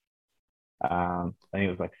played, I think it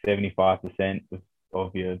was like 75%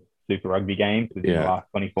 of your Super Rugby games within the last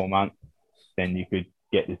 24 months, then you could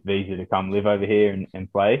get this visa to come live over here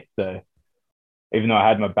and play. So even though I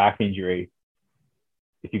had my back injury,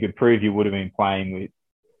 if you could prove you would have been playing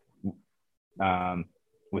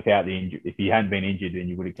without the injury, if you hadn't been injured, then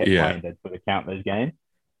you would have kept playing. They'd sort of count those games.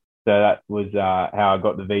 So that was how I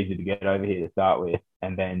got the visa to get over here to start with,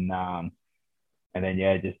 and then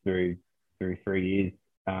just through 3 years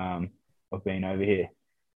of being over here,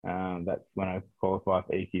 that's when I qualified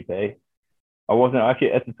for EQP. I wasn't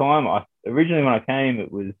actually at the time. Originally when I came,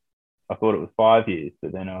 I thought it was 5 years,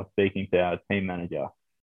 but then I was speaking to our team manager,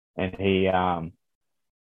 and he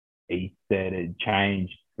said it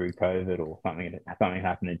changed through COVID or something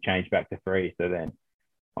happened and changed back to 3. So then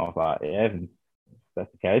I was like, yeah, if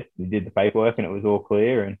that's the case. We did the paperwork and it was all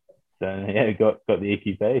clear, and so got the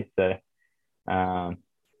EQP. So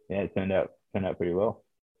it turned out pretty well.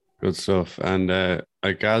 Good stuff. And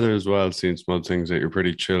I gather as well, seeing some other things, that you're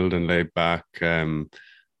pretty chilled and laid back.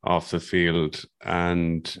 off the field,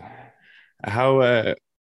 and how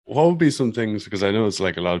what would be some things, because I know it's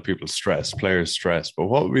like a lot of people stress, players stress, but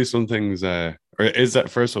what would be some things or is that,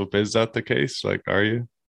 first up, is that the case? Like, are you?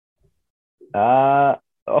 Uh,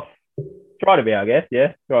 oh, try to be, I guess.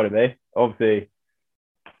 Yeah, try to be. Obviously,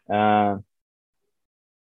 um,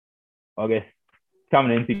 I guess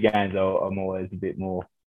coming into games, I'm always a bit more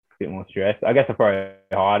stressed. I guess I probably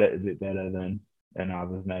hide it a bit better than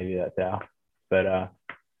others. Maybe that's how. But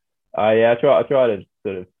yeah, I try to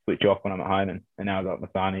sort of switch off when I'm at home, and now I've got my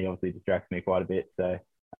son. He obviously distracts me quite a bit, so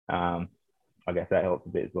um, I guess that helps a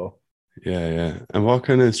bit as well. Yeah, yeah. And what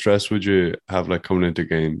kind of stress would you have like coming into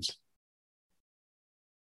games?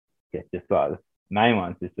 Yeah, just like the main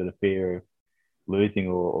ones, just sort of fear of losing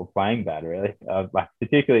or playing bad. Really, like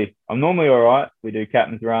particularly, I'm normally all right. We do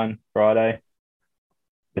captain's run Friday.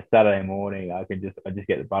 The Saturday morning, I just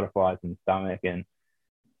get the butterflies in the stomach,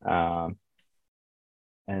 um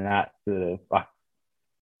and that sort of like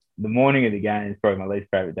the morning of the game is probably my least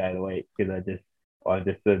favorite day of the week because I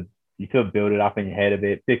just sort of, you sort of build it up in your head a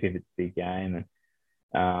bit, particularly if it's a big game,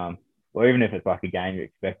 and or even if it's like a game you're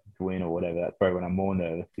expected to win or whatever. That's probably when I'm more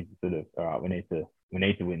nervous because you sort of, all right, we need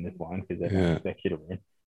to win this one because they don't Yeah. expect you to win.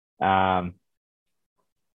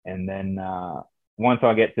 And then once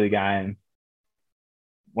I get to the game,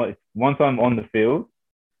 once I'm on the field,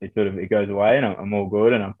 it goes away and I'm all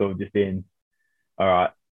good and I'm sort of just in, all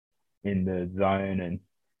right, in the zone, and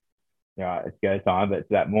right, it's go time. But it's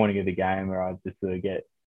that morning of the game where I just sort of get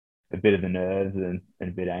a bit of the nerves and a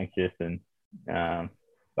bit anxious. And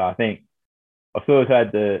but I think I've sort of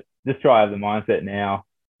had to just try to have the mindset now,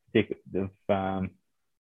 of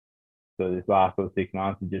so this last sort of 6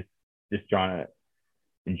 months, of just trying to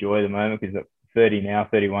enjoy the moment because at 30 now,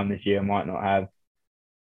 31 this year, I might not have,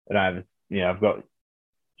 I don't have, I've got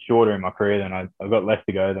shorter in my career than I've got less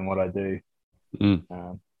to go than what I do,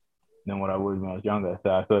 Mm. than what I was when I was younger. So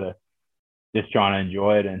I sort of just trying to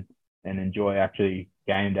enjoy it and enjoy actually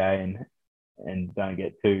game day and don't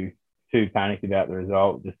get too panicked about the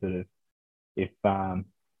result. Just sort of if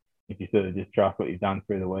you sort of just trust what you've done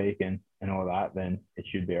through the week and all that, then it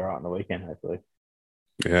should be all right on the weekend, hopefully.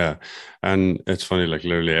 Yeah. And it's funny, like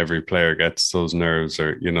literally every player gets those nerves,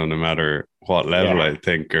 or, no matter what level, Yeah, I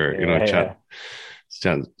think, or, yeah,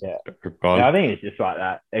 chance, yeah. or No, gone. I think it's just like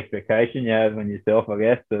that expectation you have on yourself, I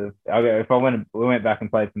guess. If we went back and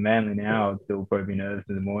played for Manly now, I'd still probably be nervous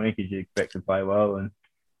in the morning because you expect to play well, and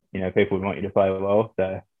people would want you to play well.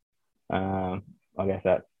 So I guess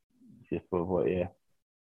that's just sort of what, yeah,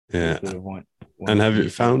 you Yeah. sort of want And to have see you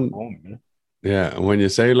yourself found, perform. Really. yeah, and when you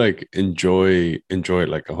say like enjoy it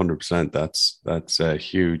like 100%, that's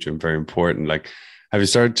huge and very important. Like, have you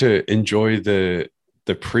started to enjoy the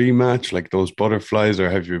pre-match, like those butterflies, or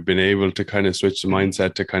have you been able to kind of switch the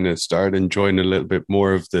mindset to kind of start enjoying a little bit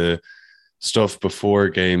more of the stuff before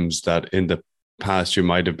games that in the past you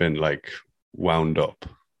might have been like wound up,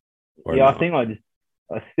 or Yeah, I not? think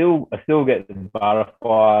I still get the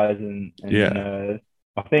butterflies and the Yeah, nerves.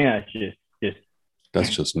 I think that's just that's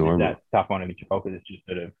just just normal. that tough one to control because it's just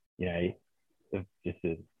sort of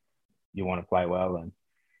you want to play well and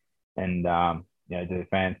do the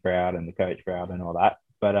fans proud and the coach proud and all that.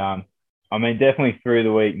 But I mean, definitely through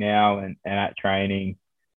the week now and at training,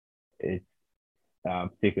 it's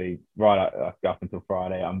particularly up until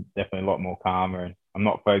Friday, I'm definitely a lot more calmer and I'm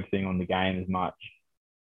not focusing on the game as much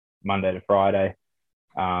Monday to Friday.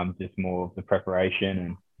 Just more of the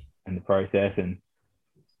preparation and the process, and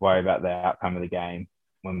worry about the outcome of the game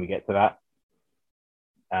when we get to that.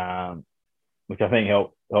 Which I think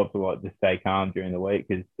helps a lot to stay calm during the week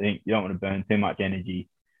because I think you don't want to burn too much energy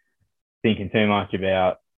thinking too much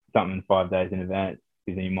about something 5 days in advance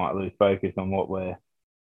because then you might lose focus on what we're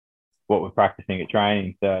practicing at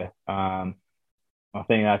training. So I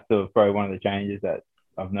think that's sort of probably one of the changes that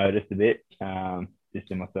I've noticed a bit,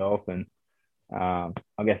 just in myself, and I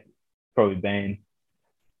guess probably being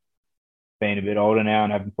a bit older now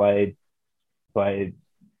and having played for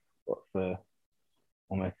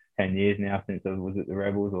almost 10 years now since I was at the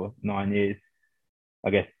Rebels, or 9 years. I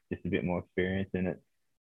guess just a bit more experience in it.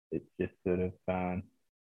 It's just sort of I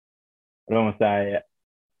don't want to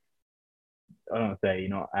say you're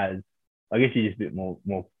not as, I guess you're just a bit more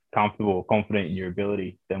comfortable or confident in your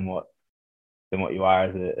ability than what you are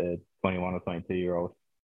as a 21 or 22 year old.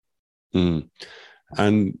 Mm.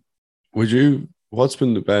 And what's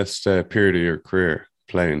been the best period of your career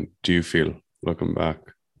playing, do you feel, looking back?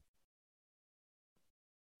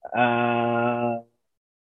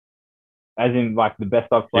 As in like the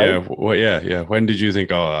best I've Yeah, played. well, yeah. When did you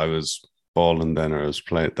think, oh, I was balling then, or I was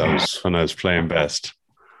playing? That was when I was playing best.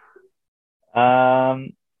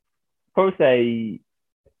 Probably say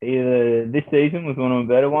either this season was one of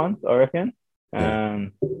the better ones, I reckon. Yeah.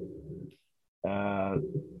 Uh,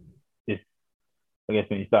 just I guess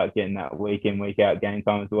when you start getting that week in, week out game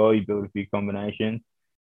time as well, you build a few combinations.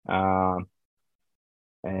 And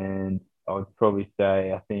I would probably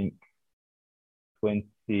say I think 20.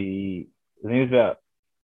 I think it was about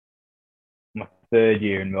my third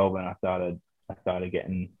year in Melbourne. I started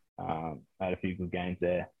getting had a few good games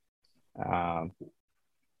there. Um,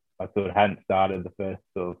 I sort of hadn't started the first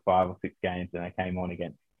sort of 5 or 6 games, and I came on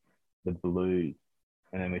against the Blues,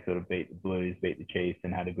 and then we sort of beat the Blues, beat the Chiefs,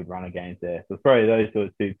 and had a good run of games there. So it's probably those sort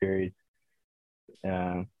of 2 periods,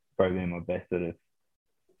 probably been my best sort of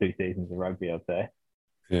 2 seasons of rugby, I'd say.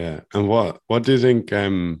 Yeah. And what do you think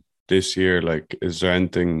this year, like, is there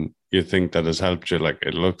anything you think that has helped you? Like,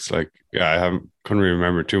 it looks like, yeah, couldn't really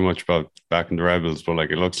remember too much about back in the Rebels, but like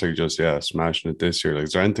it looks like just, yeah, smashing it this year. Like,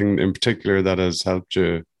 is there anything in particular that has helped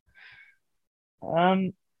you?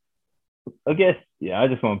 Um, I guess I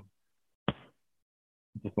just want to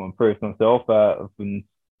prove to myself. I've been,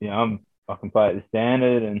 I can play at the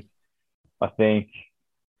standard, and I think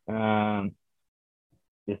um,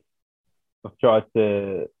 just I've tried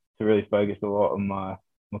to really focus a lot on my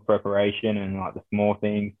preparation and like the small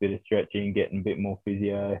things, bit of stretching, getting a bit more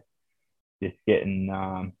physio, just getting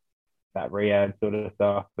that rehab sort of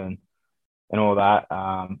stuff and all that.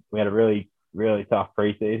 We had a really really tough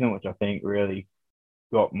preseason, which I think really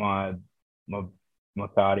got my my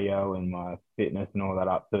cardio and my fitness and all that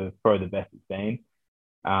up to probably the best it's been.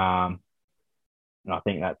 Um, and I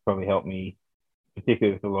think that's probably helped me,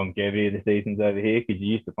 particularly with the longevity of the seasons over here, because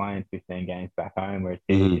you're used to playing 15 games back home, whereas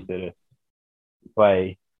here you Mm-hmm. sort of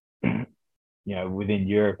play, within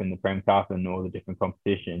Europe and the Prem Cup and all the different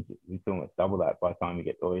competitions. It's almost double that by the time we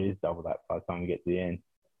get to, or it is double that by the time we get to the end.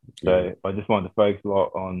 Yeah. So I just wanted to focus a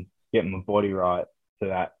lot on getting my body right so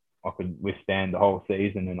that I could withstand the whole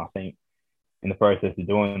season. And I think in the process of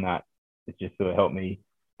doing that, it's just sort of helped me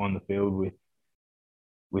on the field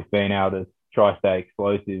with being able to try to stay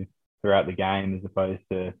explosive throughout the game as opposed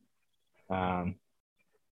to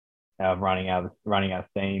running out of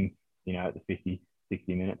steam, at the 50,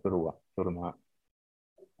 60 minutes sort of mark.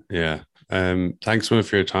 Yeah. Thanks so much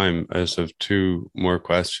for your time. I just have two more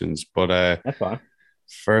questions, but That's fine.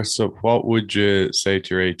 first up, what would you say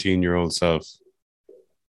to your 18-year-old self,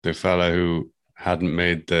 the fella who hadn't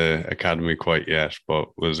made the academy quite yet, but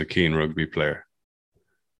was a keen rugby player?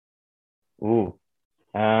 Ooh.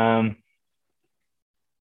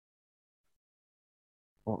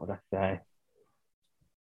 What would I say?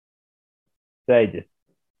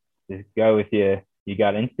 Just go with your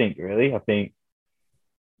gut instinct, really. I think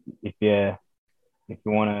if you if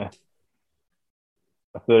you want to,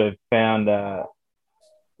 I sort of found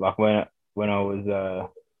like when I was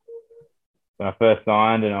when I first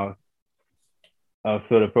signed, and I was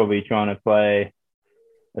sort of probably trying to play,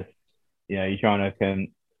 you're trying to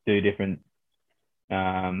do different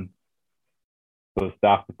um, sort of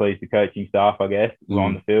stuff to please the coaching staff, I guess,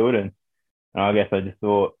 on Mm. the field, and I guess I just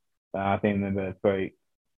thought, I think I remember probably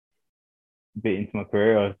a bit into my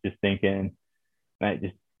career, I was just thinking, mate,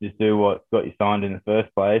 just do what got you signed in the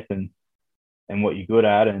first place, and what you're good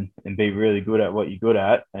at, and be really good at what you're good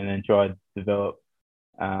at, and then try to develop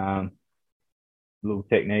um, little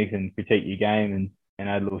techniques and critique your game, and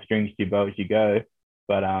add little strings to your bow as you go.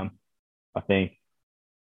 But I think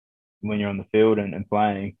when you're on the field and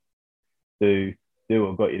playing, do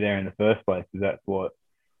what got you there in the first place, because that's what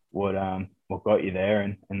got you there,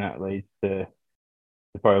 and that leads to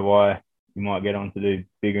probably why you might get on to do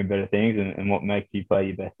bigger and better things, and what makes you play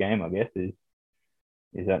your best game, I guess, is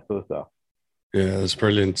that sort of stuff. Yeah, that's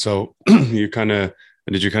brilliant. So did you kind of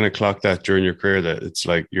clock that during your career that it's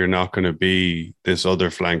like you're not going to be this other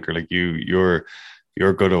flanker, like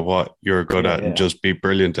you're good at what you're good Yeah, at, and yeah. just be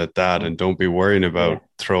brilliant at that, Um, and don't be worrying yeah, about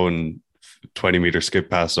throwing 20-meter skip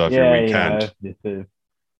passes off your yeah, weekend. just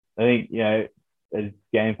I think as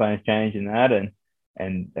game plans change and that,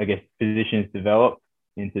 and I guess positions develop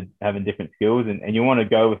into having different skills, and you want to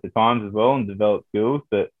go with the times as well and develop skills.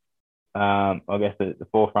 But I guess the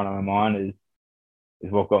forefront of my mind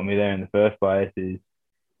is what got me there in the first place is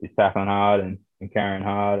tackling hard and carrying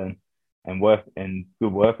hard and work and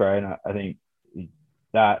good work rate. And I think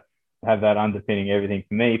that have that underpinning everything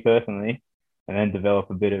for me personally, and then develop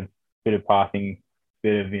a bit of passing,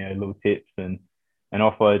 bit of little tips and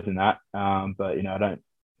offloads and that. But I don't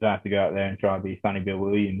have to go out there and try to be Sonny Bill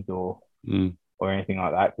Williams Mm, or anything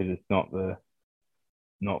like that, because it's not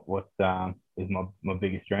what is my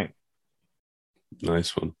biggest strength.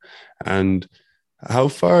 nice one. And how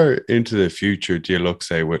far into the future do you look,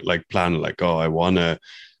 say, with like planning, like, oh, I want to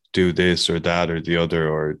do this or that or the other,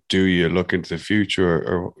 or do you look into the future,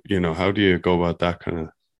 or how do you go about that kind of?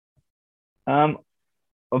 Um,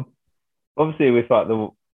 Obviously with like we've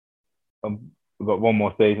got one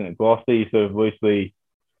more season at Gloucester. You sort of loosely,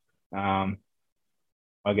 I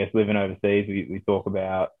guess, living overseas, we talk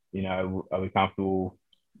about, are we comfortable?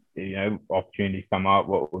 Opportunities come up.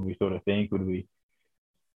 What would we sort of think? Would we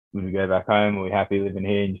go back home? Are we happy living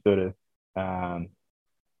here? And you sort of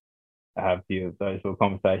have a few of those sort of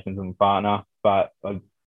conversations with my partner. But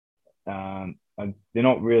they're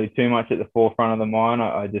not really too much at the forefront of the mind.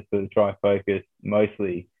 I just sort of try to focus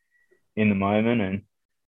mostly in the moment,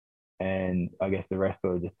 and I guess the rest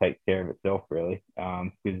sort of just takes care of itself, really.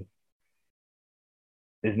 Because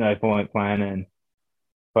there's no point planning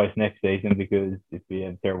post next season, because if we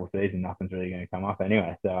have a terrible season, nothing's really going to come up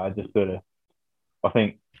anyway. So I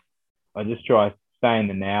think I just try to stay in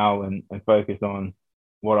the now and focus on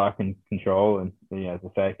what I can control, and as I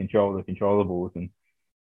say, control the controllables, and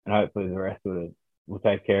hopefully the rest will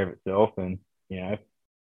take care of itself, and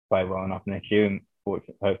play well enough next year, and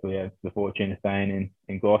hopefully have the fortune of staying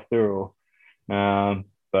in Gloucester, or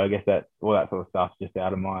but I guess that all that sort of stuff's just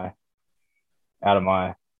out of my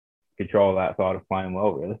control outside of playing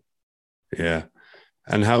well, really. Yeah.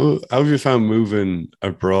 And how have you found moving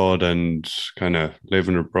abroad and kind of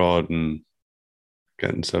living abroad and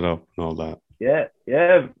getting set up and all that? Yeah.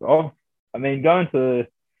 I mean, going to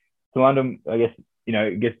London, I guess,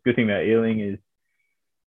 I guess good thing about Ealing is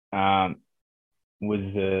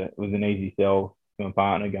was an easy sell to my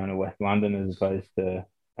partner, going to West London as opposed to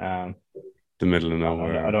the middle of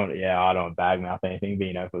nowhere. I don't badmouth anything, but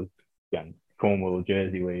if it was going Cornwall or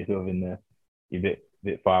Jersey, where you're sort of you're a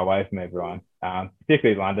bit far away from everyone.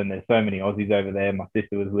 Particularly London, there's so many Aussies over there. My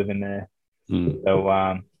sister was living there,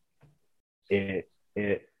 so it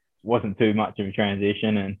wasn't too much of a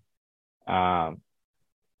transition, and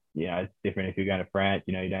it's different if you're going to France.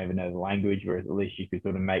 You don't even know the language, whereas at least you could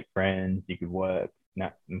sort of make friends, you could work,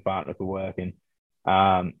 and partner could work, and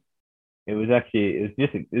it was just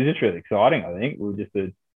really exciting. I think we were just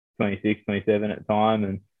 26, 27 at the time,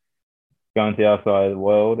 and going to the other side of the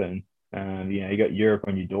world, and you got Europe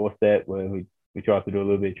on your doorstep, where we tried to do a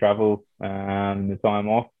little bit of travel in the time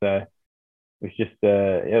off. So it was just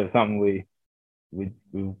it was something we were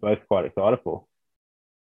both quite excited for.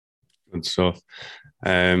 Good stuff.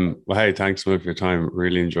 Well, hey, thanks so much for your time.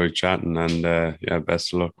 Really enjoyed chatting, and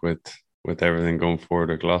best of luck with everything going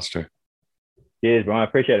forward at Gloucester. Cheers, Brian. I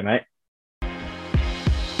appreciate it, mate.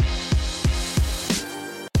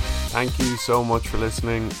 Thank you so much for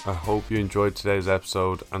listening. I hope you enjoyed today's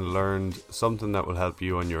episode and learned something that will help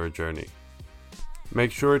you on your journey.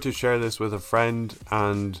 Make sure to share this with a friend,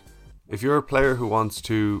 and if you're a player who wants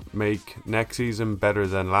to make next season better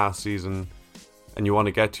than last season and you want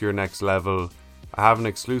to get to your next level, I have an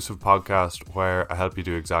exclusive podcast where I help you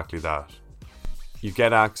do exactly that. You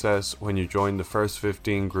get access when you join the First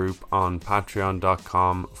 15 group on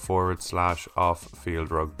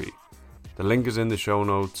patreon.com/offfieldrugby. The link is in the show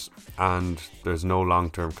notes, and there's no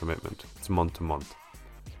long-term commitment. It's month to month.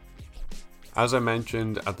 As I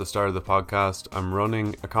mentioned at the start of the podcast, I'm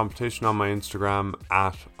running a competition on my Instagram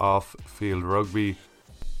 @offfieldrugby,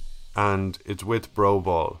 and it's with Bro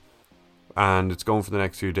Ball, and it's going for the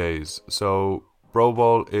next few days. So Bro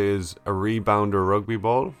Ball is a rebounder rugby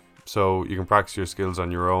ball, so you can practice your skills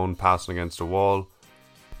on your own, passing against a wall.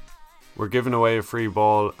 We're giving away a free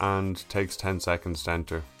ball and takes 10 seconds to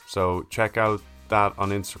enter. So check out that on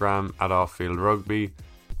Instagram @offfieldrugby.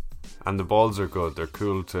 And the balls are good. They're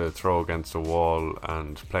cool to throw against a wall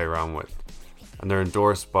and play around with. And they're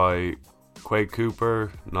endorsed by Quade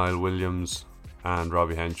Cooper, Niall Williams and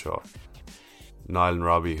Robbie Henshaw. Niall and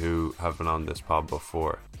Robbie, who have been on this pod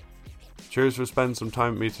before. Cheers for spending some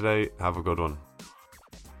time with me today. Have a good one.